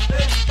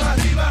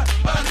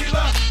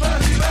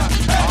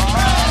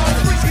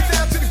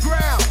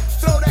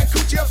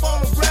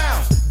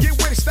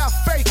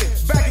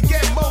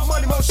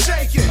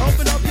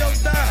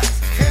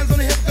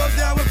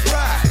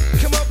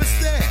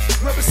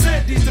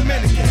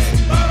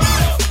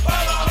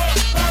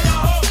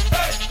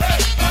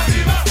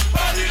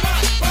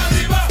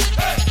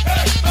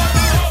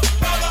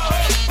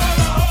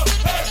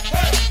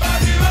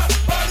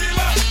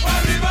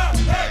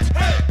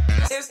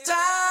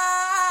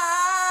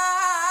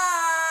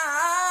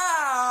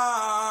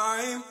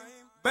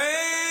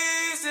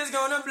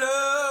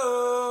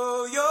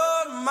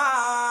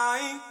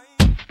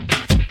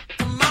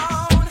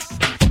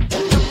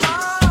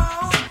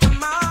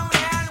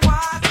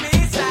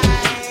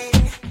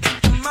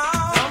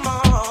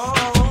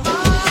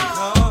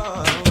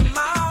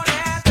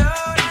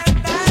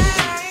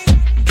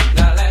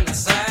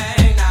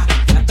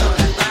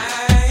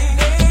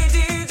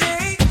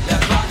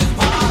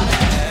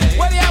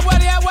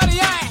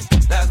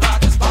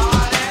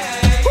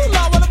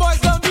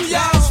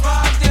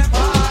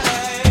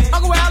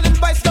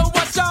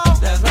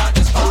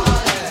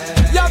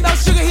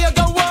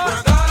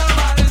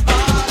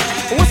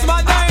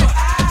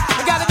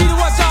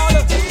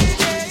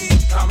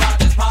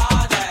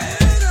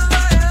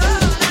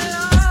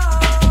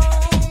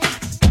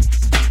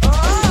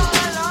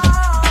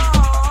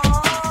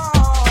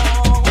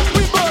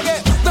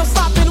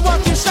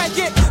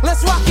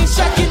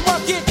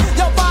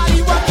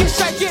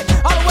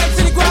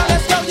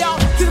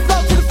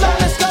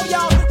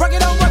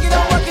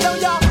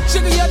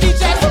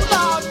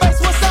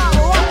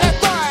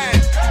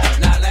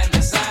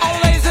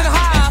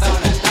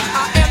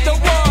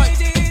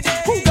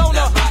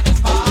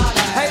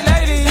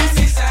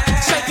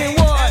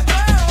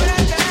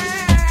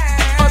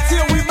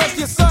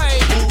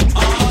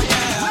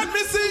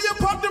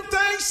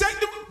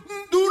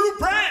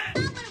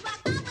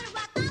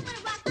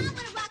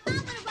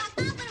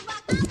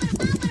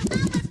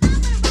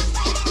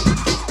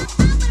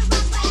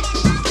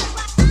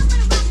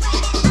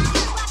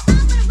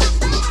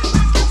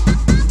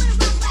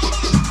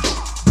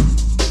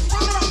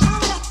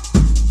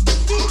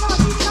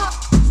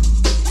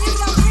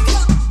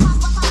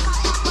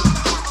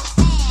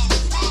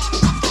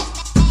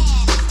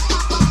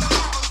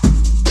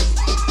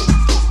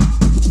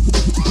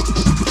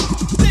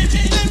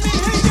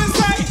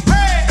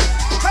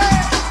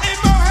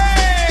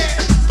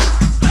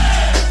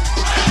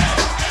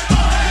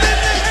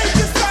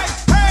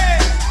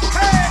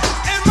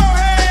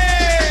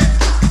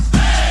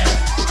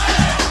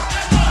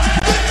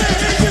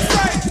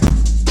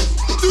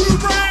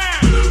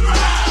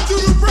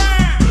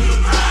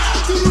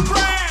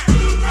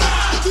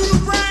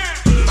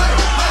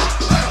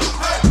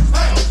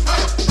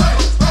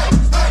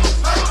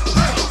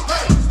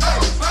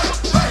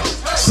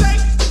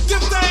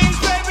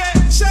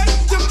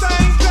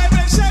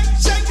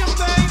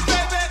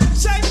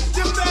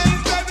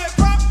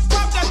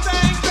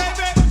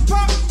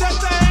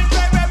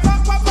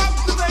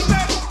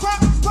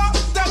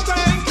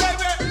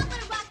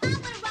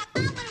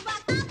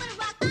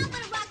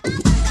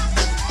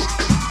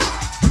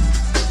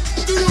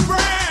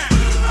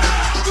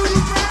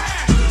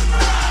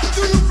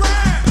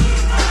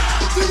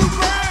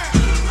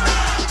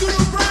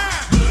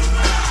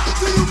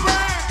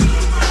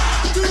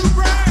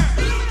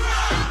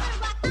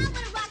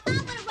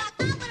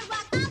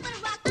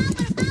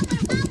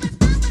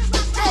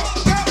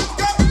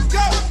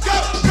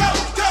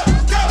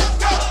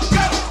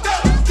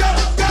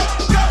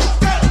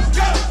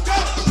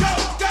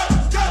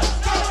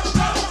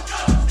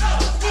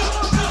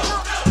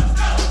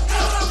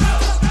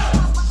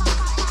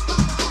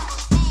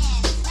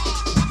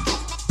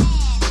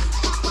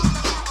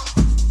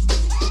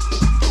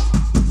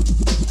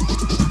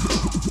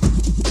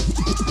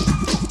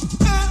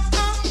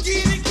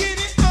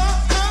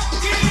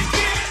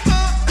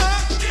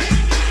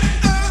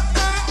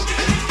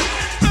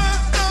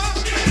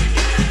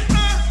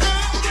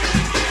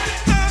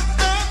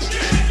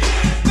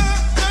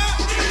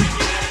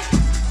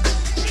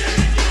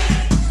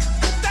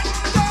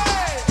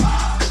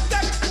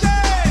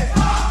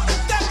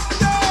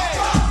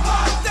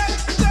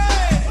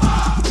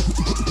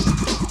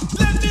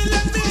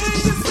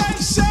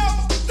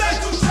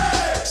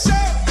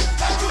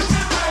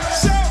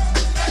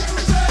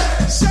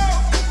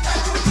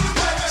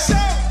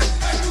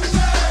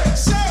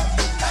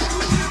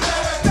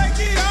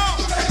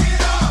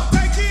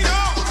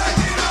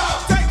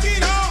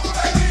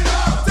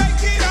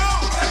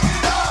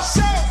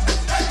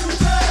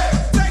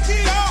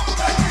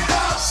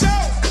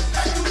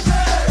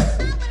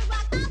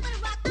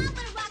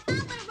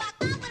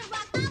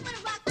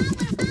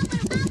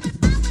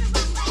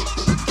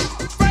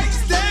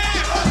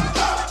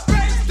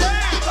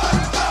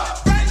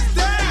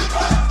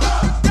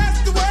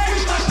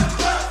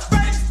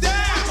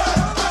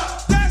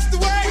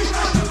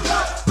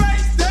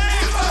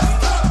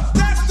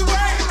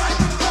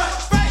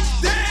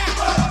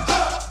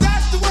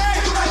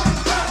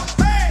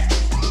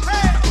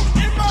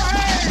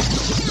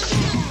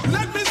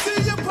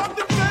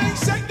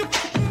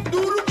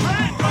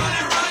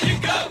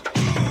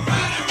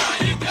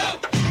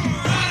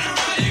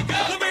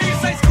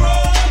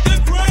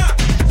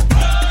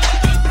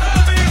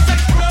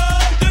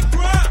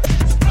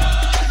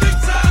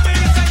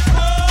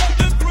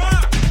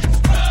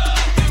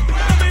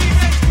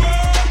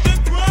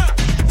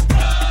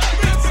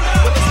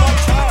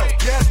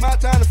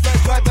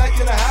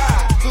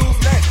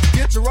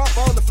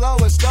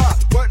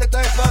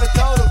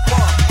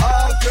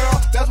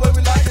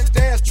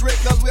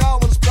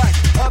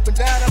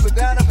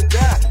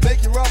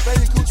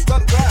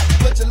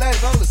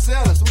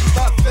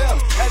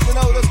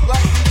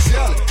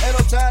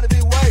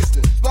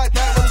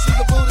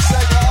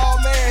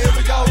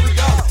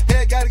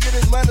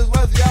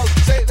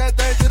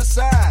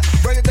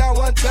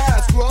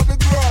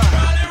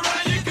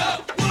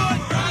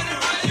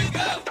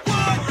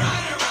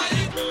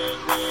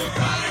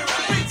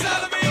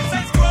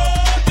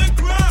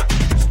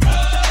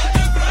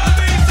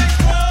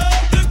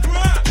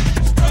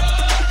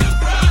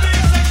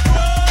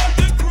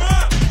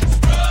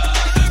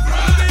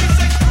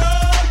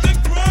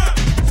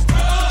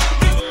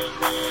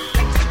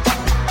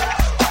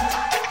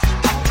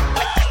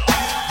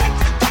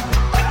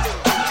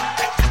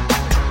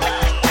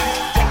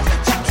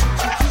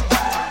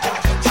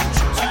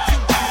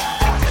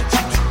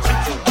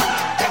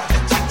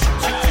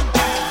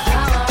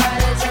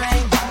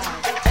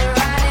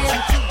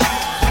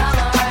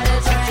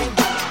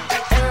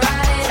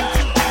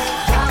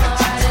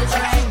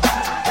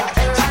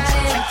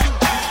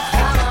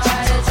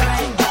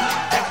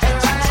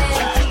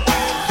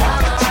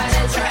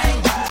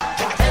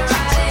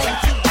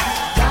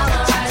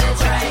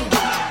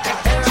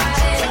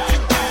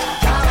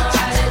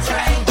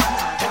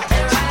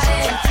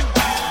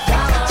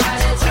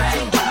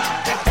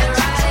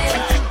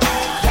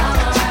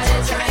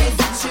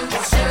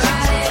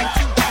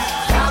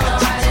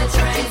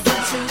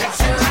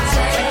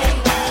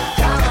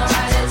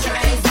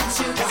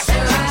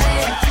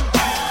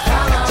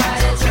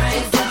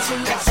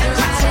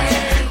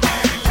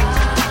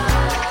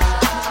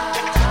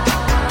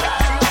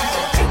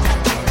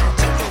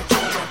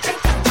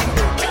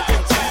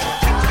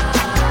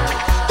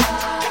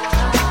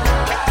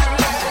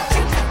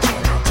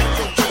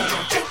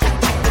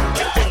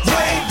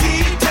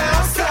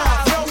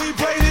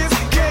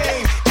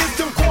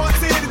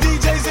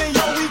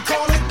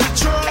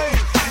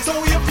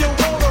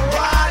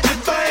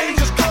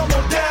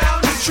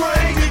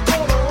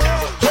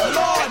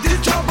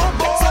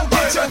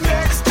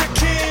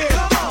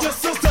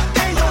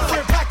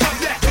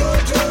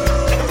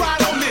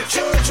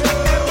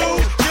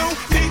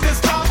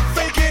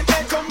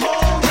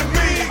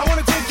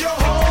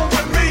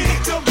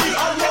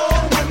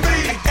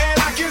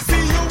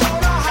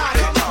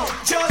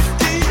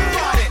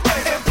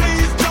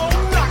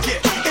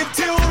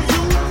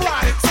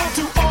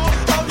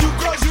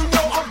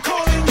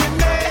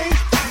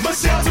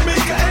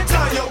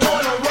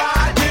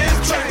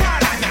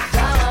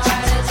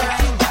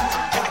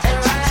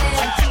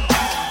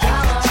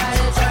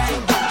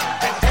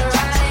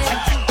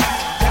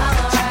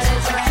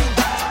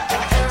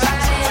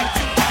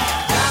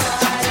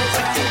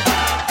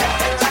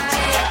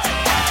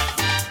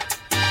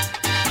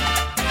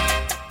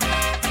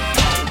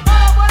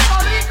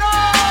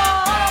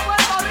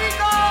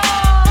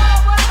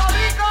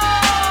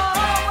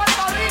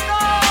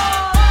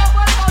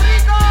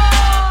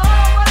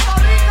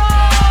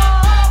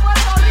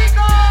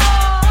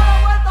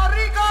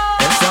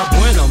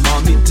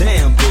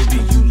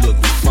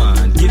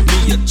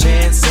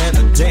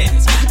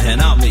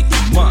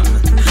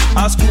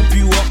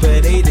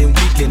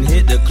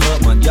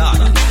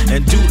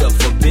 do the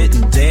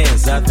forbidden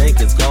dance, I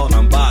think it's called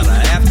Lambada.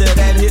 After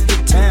that, hit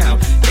the town,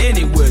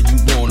 anywhere you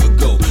wanna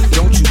go.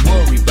 Don't you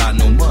worry about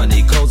no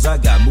money, cause I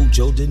got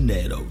mucho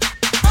dinero.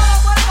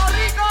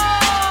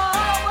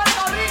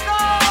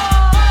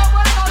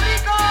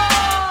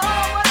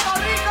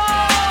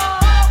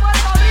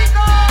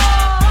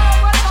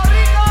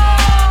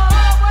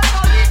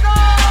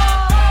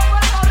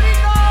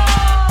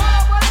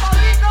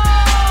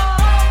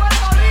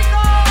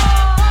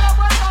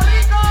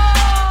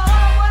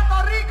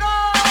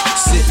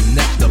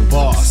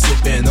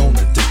 On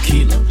the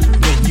tequila.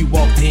 When you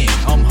walked in,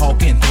 I'm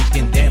hawking,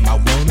 thinking, damn, I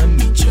wanna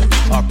meet you.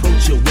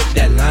 Approach you with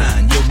that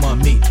line, yo,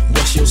 mommy,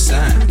 what's your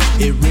sign?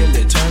 It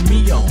really turned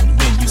me on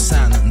when you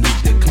silently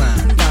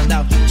decline. Found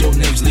out your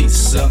name's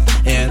Lisa,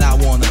 and I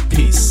want a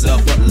piece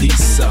of, but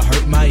Lisa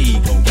hurt my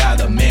ego.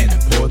 Got a man in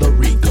Puerto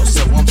Rico,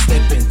 so I'm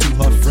stepping to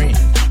her friend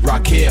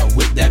Raquel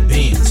with that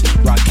Benz.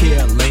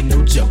 Raquel ain't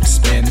no joke,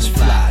 Spanish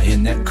fly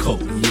in that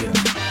coat, yeah.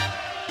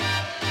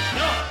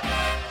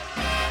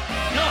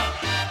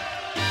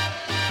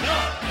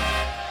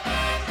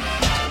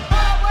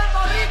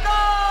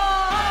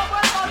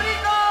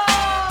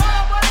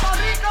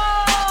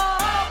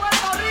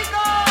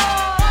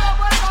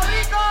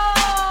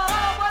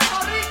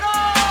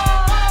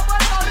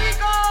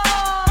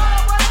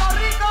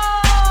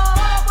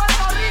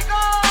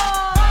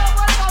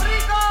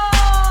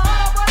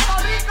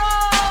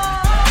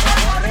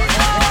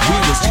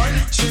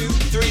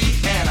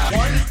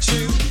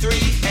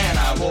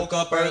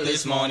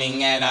 This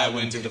morning and I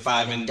went to the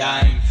Five and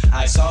Dime.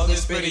 I saw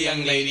this pretty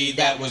young lady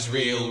that was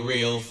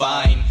real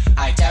fine.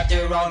 I tapped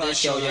her on her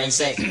shoulder and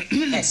said,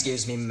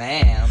 excuse me,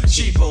 ma'am.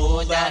 She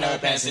pulled down her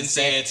pants and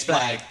said,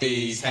 splack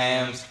these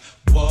hams.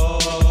 Whoa,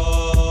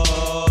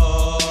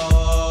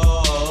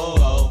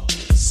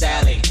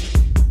 Sally,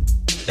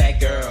 that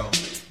girl.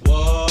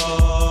 Whoa,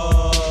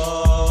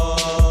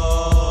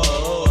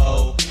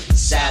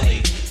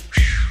 Sally,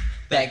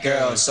 that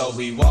girl. So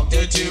we walked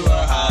her to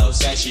her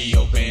house and she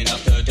opened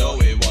up the door.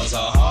 It was a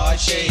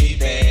heart-shaped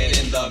bed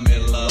in the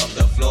middle of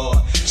the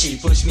floor. She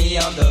pushed me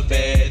on the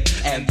bed,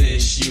 and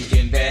this you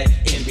can bet,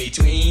 in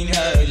between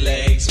her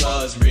legs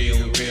was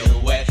real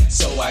wet.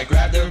 So I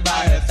grabbed her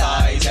by her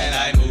thighs and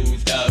I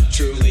moved up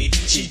truly.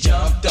 She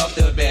jumped off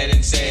the bed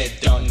and said,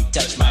 don't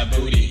touch my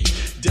booty.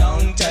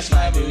 Don't touch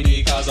my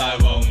booty, cause I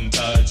won't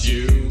touch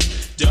you.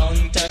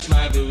 Don't touch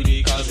my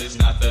booty, cause it's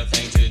not the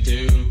thing to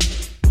do.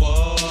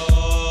 Whoa,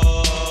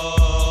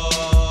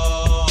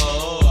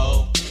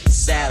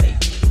 Sally,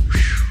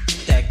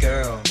 that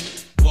girl.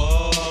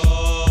 Whoa,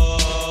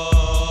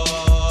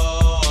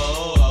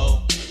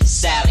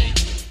 Sally,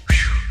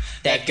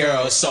 that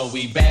girl. So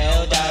we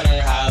bailed out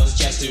her house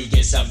just to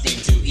get something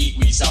to eat.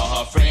 We saw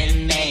her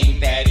friend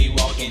named Patty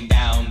walking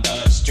down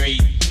the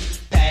street.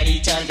 Patty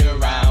turned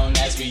around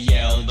as we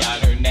yelled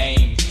out her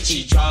name.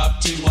 She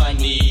dropped to one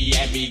knee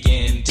and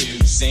began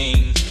to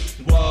sing.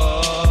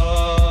 Whoa,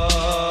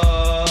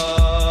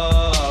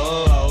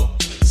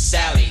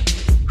 Sally,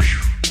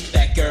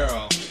 that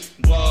girl.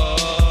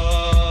 Whoa,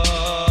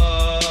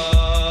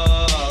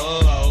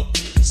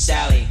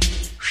 Sally,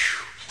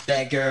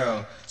 that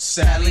girl.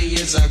 Sally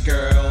is a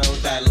girl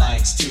that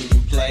likes to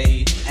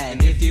play,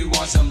 and if you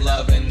want some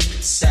lovin',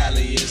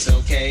 Sally is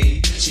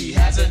okay. She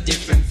has a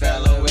different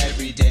fellow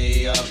every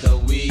day of the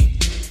week,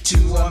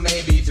 2 or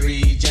maybe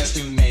 3 just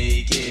to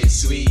make it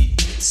sweet.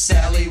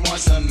 Sally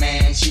wants a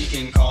man she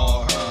can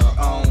call her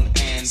own,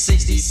 and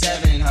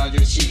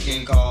 6700 she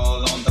can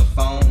call on the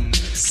phone.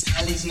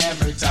 Sally's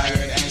never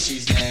tired and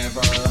she's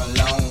never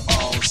alone.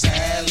 All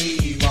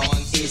Sally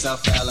wants is a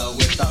fella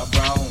with a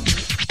broom.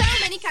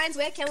 Many kinds,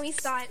 where can we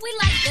start? We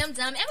like them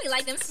dumb and we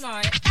like them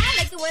smart. I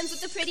like the ones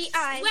with the pretty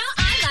eyes. Well,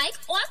 I like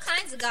all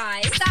kinds of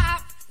guys.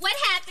 Stop. What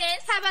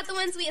happened? How about the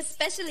ones we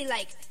especially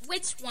like?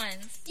 Which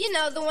ones? You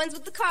know, the ones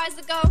with the cars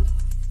that go.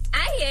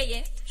 I hear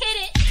you. Hit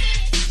it.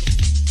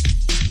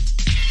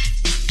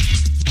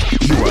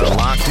 You are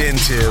locked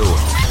into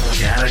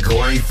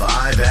Category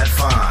 5 at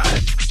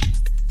 5.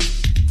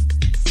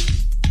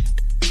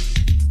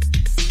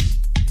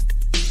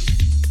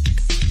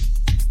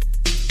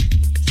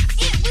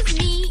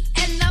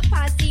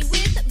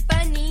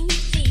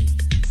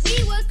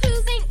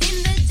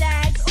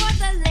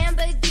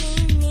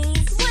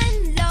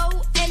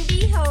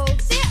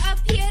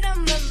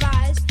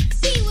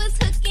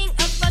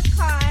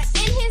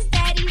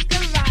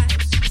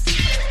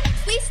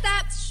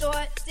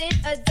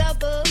 Did a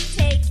double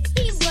take.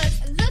 He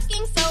was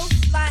looking so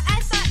fly, I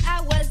thought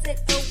I wasn't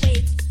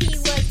awake.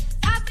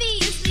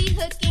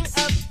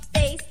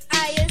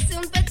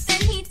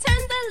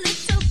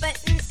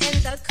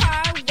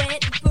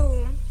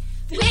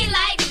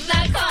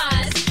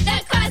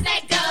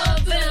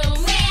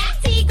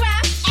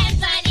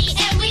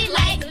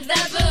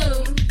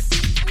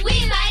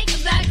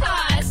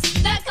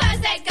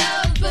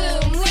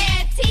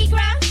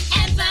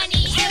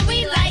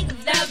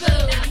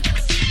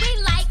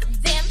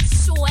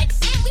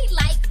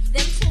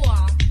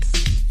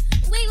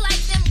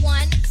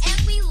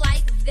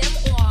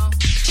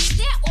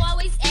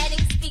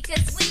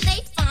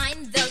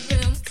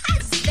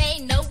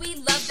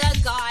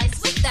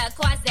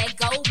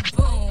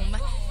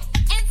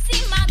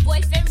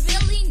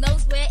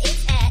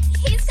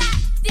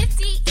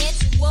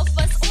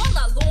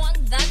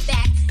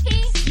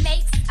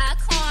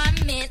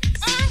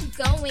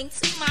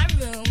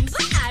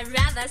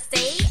 wanna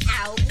stay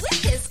out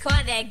with his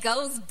car that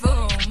goes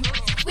boom.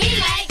 We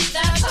like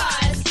the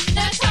cars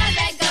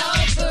that go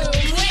boom.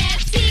 We're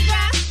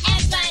Tigra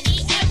and Bunny,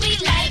 and we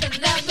like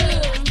the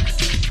boom.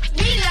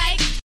 We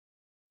like.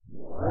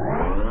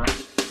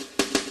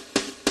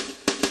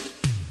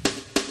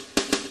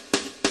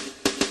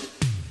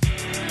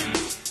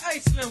 Hey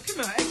Slim, come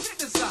here. Hey, check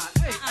this out.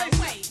 Hey,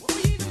 wait. What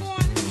were you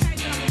going to say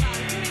something about?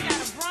 You ain't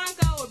got a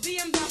Bronco, a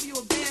BMW,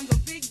 a Benz, a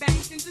big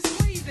bank, and just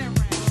squeeze that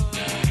round.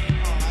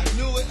 I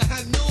knew it.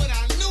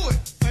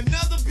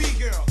 Another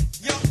B-girl.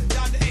 Yo,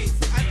 Dr. Ace,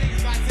 I think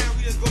it's about time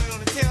we just go ahead on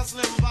and tell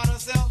Slim about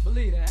herself.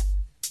 Believe that.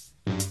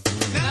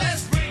 Now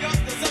let's bring up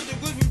the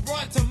subject which we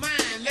brought to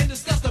mind. Let's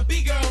discuss the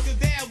B-girls, cause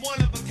they're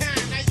one of a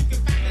kind. Now you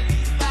can find at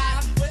least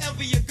 5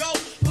 wherever you go.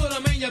 Put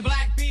them in your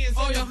black Benz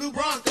or your blue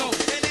Bronco.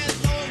 And as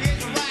long as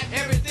you ride,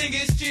 everything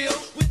is chill.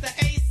 With the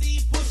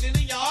AC pushing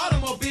in your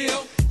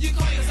automobile. You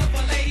call yourself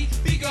a lady,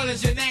 B-girl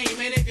is your name.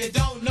 And if you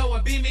don't know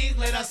what B means,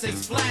 let us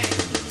explain.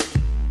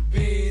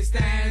 B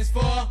stands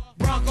for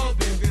Bronco,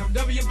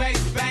 BMW, bass,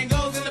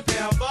 bangos, and a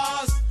pair of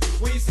bars.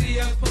 When you see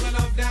us pulling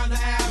up down the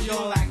aisle,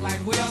 you'll act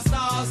like we are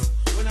stars.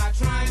 We're not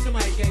trying to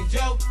make a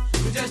joke,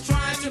 we're just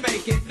trying to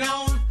make it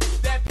known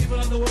that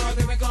people in the world,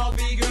 they make all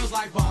B-girls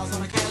like bars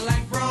on a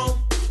Cadillac Brougham.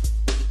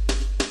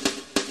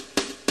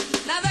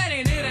 Now that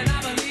ain't it, and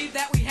I believe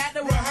that we had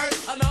to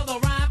rehearse another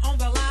rhyme on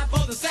the line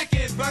for the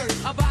second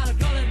verse about a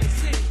girl in the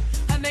city.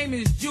 Her name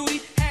is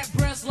Judy, had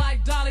breasts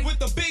like Dolly with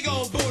the big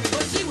old booty.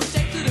 But she was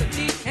shaped to the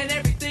T, and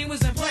everything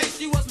was in place.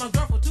 She was my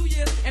girl for 2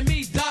 years, and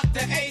me,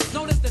 Dr. Ace.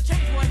 Noticed the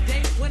change one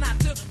day when I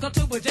took her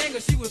to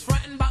Bojangles. She was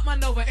frontin' about my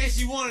Nova, and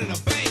she wanted a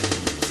bank.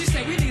 She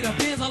said, we need a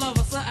Benz. All of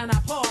a sudden I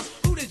paused.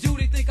 Who did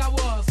Judy think I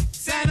was?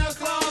 Santa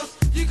Claus?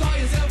 You call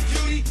yourself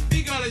Judy?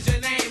 B-girl is your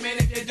name, and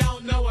if you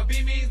don't know what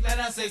B means, let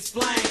us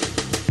explain.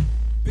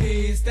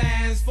 B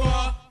stands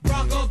for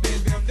Broncos,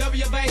 Benz,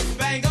 BMW, bass,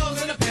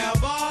 bangos, and a pair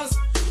of bars.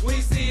 When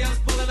you see us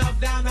pulling up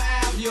down the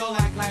aisle, you'll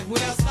act like we're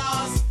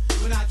stars.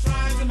 We're not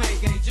trying to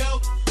make a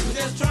joke, we're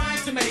just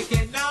trying to make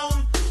it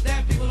known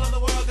that people of the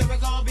world, they would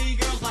call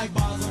B-girls like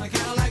bars on a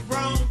Cadillac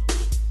Brougham.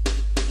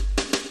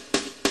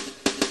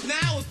 Now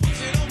I was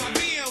pushing on my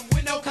BM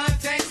with no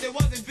context. It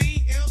wasn't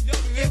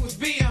BMW, it was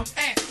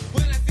BMX.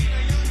 When I seen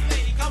a young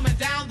lady coming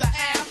down the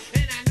aisle,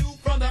 and I knew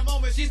from that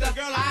moment she's the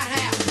girl I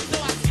have.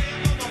 So I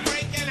slammed on my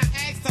brake and I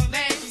asked her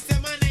name. She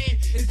said my name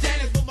is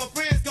Janice, but my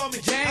friends call me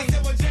Jane. I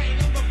said, well, Jane,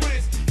 I'm my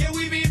friends. Can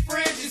we be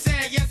friends? She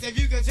said, yes, if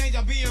you could change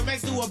a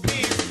BMX to a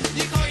Benz.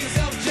 You call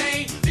yourself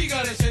Jane,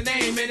 B-girl is your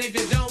name. And if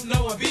you don't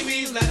know what B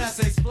means, let us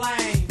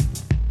explain.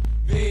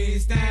 B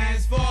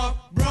stands for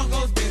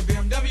Broncos, Benz,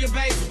 BMW,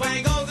 bass,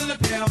 bangos, and a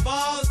pair of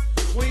balls.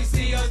 When you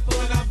see us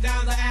pulling up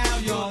down the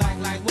aisle, you'll act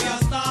like we're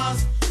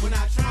stars. We're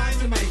not trying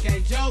to make a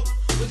joke,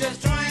 we're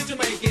just trying to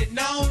make it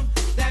known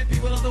that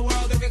people of the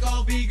world, they can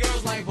all be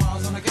girls like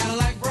bars on a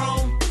Cadillac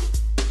Brougham.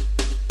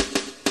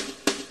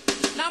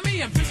 Now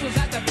me and Prince was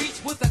at the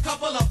beach with a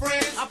couple of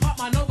friends. I popped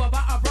my Nova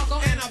by a Bronco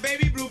and a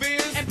baby blue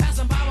Benz, and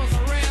passing bottles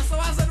of red. So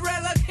I said,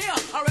 Red, look here,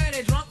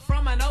 already drunk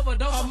from an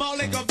overdose. A mole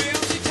liquor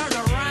bill. She turned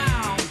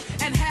around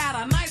and had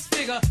a nice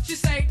figure. She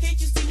said, can't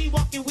you see me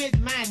walking with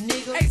my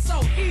nigga? Hey, so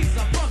he's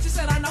a punk. She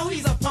said, I know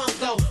he's a punk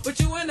though, but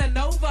you in a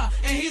Nova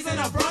and he's in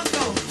a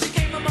Bronco. She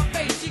came in my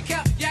face, she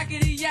kept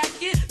yakety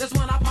yakking. That's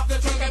when I popped the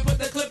trunk and put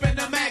the clip in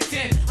the Mac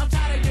 10. I'm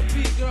tired of your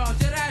B-girl,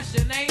 just ask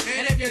your name.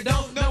 And if you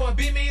don't know what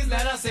B means,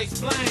 let us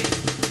explain.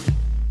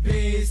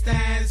 B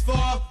stands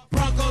for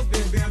Broncos,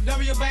 Benz,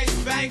 BMW, bass,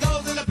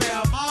 bangos, and a pair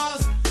of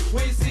bars.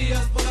 When you see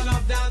us pulling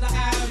up down the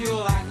aisle,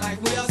 you'll act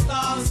like we are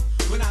stars.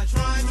 We're not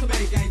trying to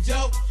make a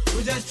joke,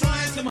 we're just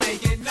trying to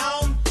make it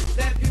known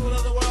that people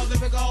of the world, they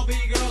pick all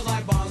B-girls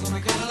like bars on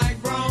a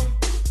Cadillac Brougham.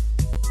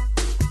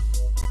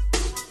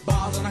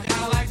 Bars on a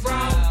Cadillac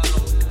Brougham.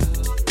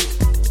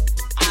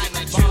 I'm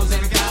a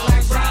choosing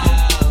Cadillac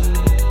Brougham.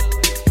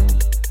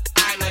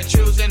 I'm a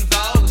choosing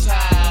Vogue's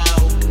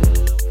house.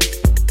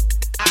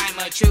 I'm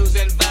a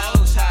choosing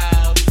Vogue's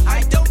house.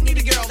 I don't need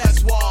a girl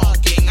that's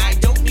walking, I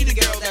don't need a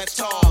girl that's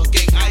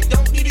talking, I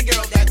don't need a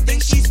girl that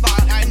thinks she's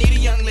fine. I need a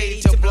young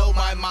lady to blow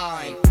my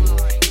mind.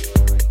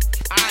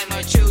 I'm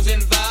a choosing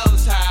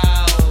Vogue's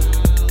house.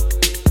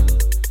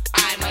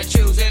 I'm a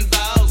choosing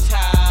Vogue's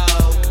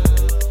house.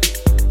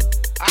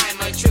 I'm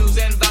a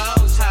choosing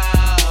Vogue's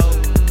house.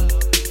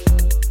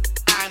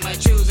 I'm a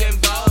choosing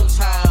Vogue's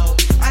house.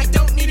 I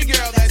don't need a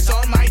girl that's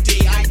on my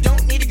D. I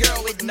don't need a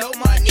girl with no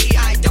money.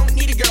 I don't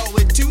need a girl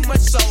with too much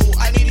soul.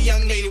 I need a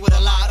young lady with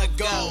a lot of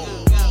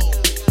gold.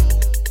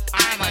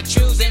 I'm a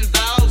choosing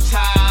Vogue's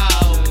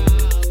house.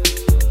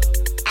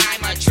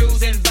 I'm a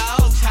choosing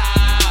Vogue's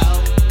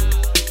house.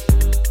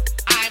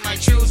 I'm a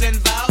choosing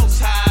Vogue's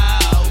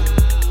house.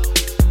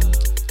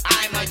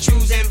 I'm a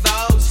choosing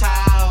Vogue's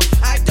house.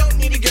 I don't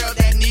need a girl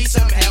that needs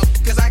some help,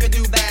 cause I can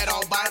do that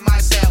all by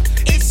myself.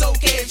 It's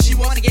okay if she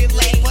wanna get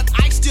laid, but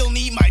I still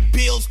need my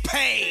bills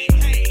paid.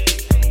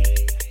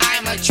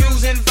 I'm a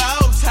choosing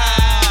Vogue's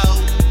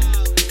house.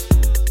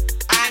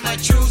 I'm a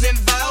choosing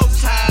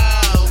Vogue's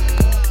house.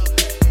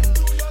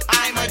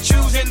 I'm a choosing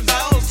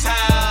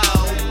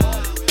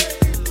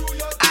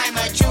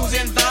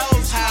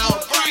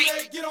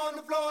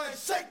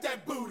shake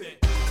that booty.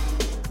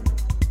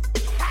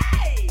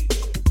 Hey,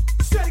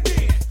 say it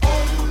again.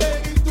 All you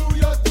ladies do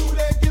your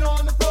duty, get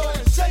on the floor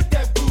and shake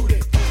that booty.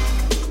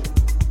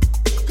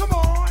 Come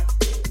on,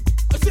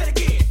 say it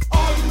again.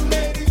 All you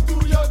ladies do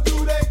your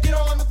duty, get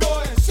on the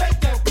floor and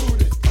shake that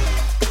booty.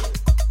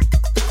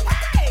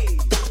 Hey,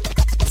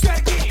 say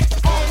it again.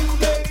 All you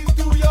ladies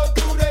do your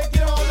duty,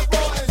 get on the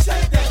floor and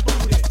shake that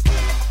booty.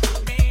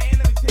 Man,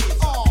 let me tell you.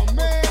 Oh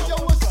man, yo,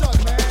 what's up,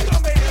 man? You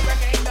know, man, that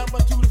record ain't nothing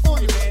but duty for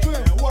you, man.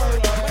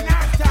 Word, but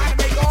now it's time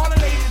to make all the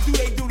ladies do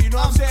their duty. You know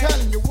what I'm saying? I'm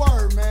telling you,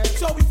 word, man.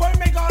 So before we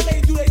make all the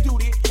ladies do their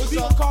duty, we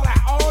gonna call out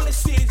all the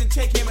cities and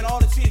take him in all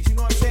the cities. You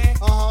know what I'm saying?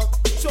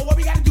 So what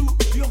we gotta do?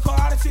 We gonna call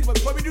out the cities, but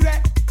before we do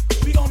that,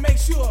 we gonna make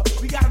sure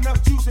we got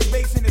enough juice and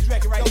bass in this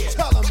record right here.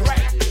 Tell them,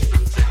 right?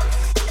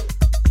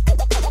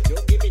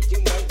 Don't give it too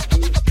much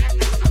juice.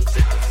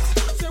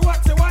 Say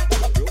what? Say what?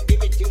 Don't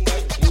give it too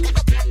much juice.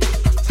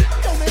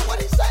 Yo, man, what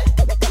he say?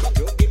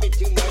 Don't give it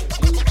too much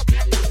juice.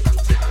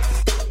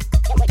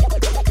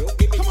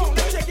 Come on,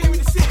 let's check it in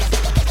with the city.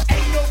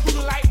 Ain't no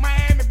booty like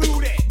Miami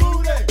booty.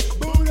 Booty,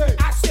 booty.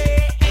 I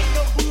said ain't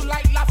no booty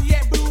like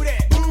Lafayette booty.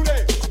 Booty,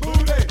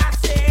 booty. I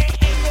said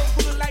ain't no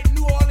booty like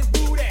New Orleans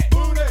booty.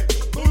 Booty,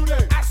 booty.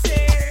 I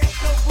said ain't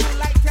no booty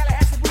like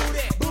Tallahassee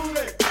booty.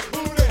 Booty,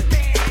 booty.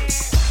 Man,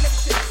 let me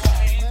tell you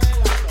something, man.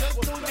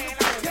 Man,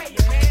 I tell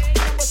you, man,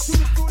 number two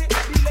the booty.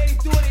 These ladies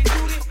doing their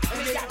duty, and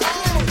they got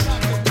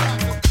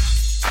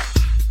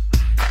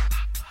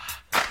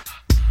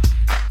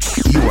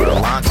You are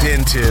locked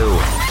into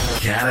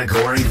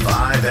Category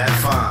 5 at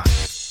 5.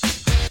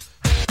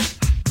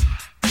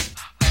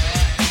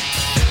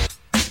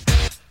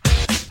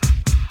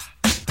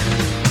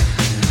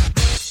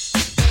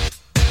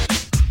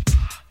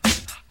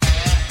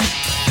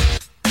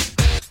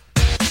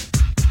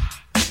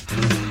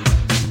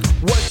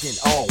 Working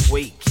all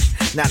week,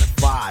 9 to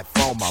 5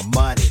 for my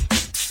money.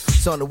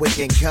 So when the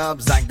weekend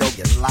comes, I go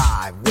get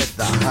live with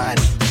the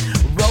honey.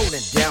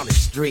 Rolling down the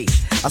street,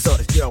 I saw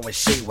this girl when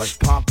she was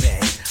pumping.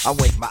 I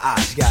winked my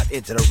eyes, got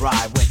into the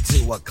ride, went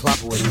to a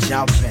club with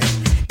jumping.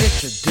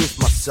 Introduced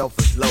myself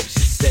as low, she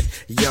said,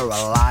 you're a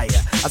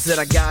liar. I said,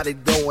 I got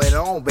it going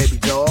on, baby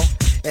doll,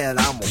 and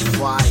I'm on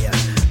fire.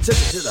 Took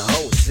her to the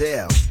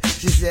hotel.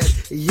 She said,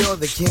 you're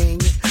the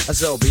king,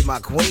 so be my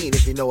queen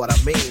if you know what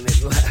I mean.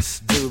 And let's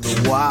do the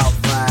wild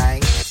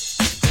thing.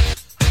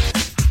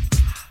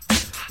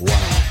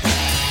 Wild thing.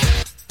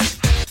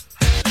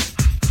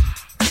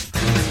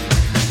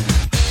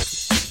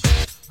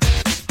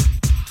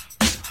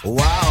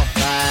 Wild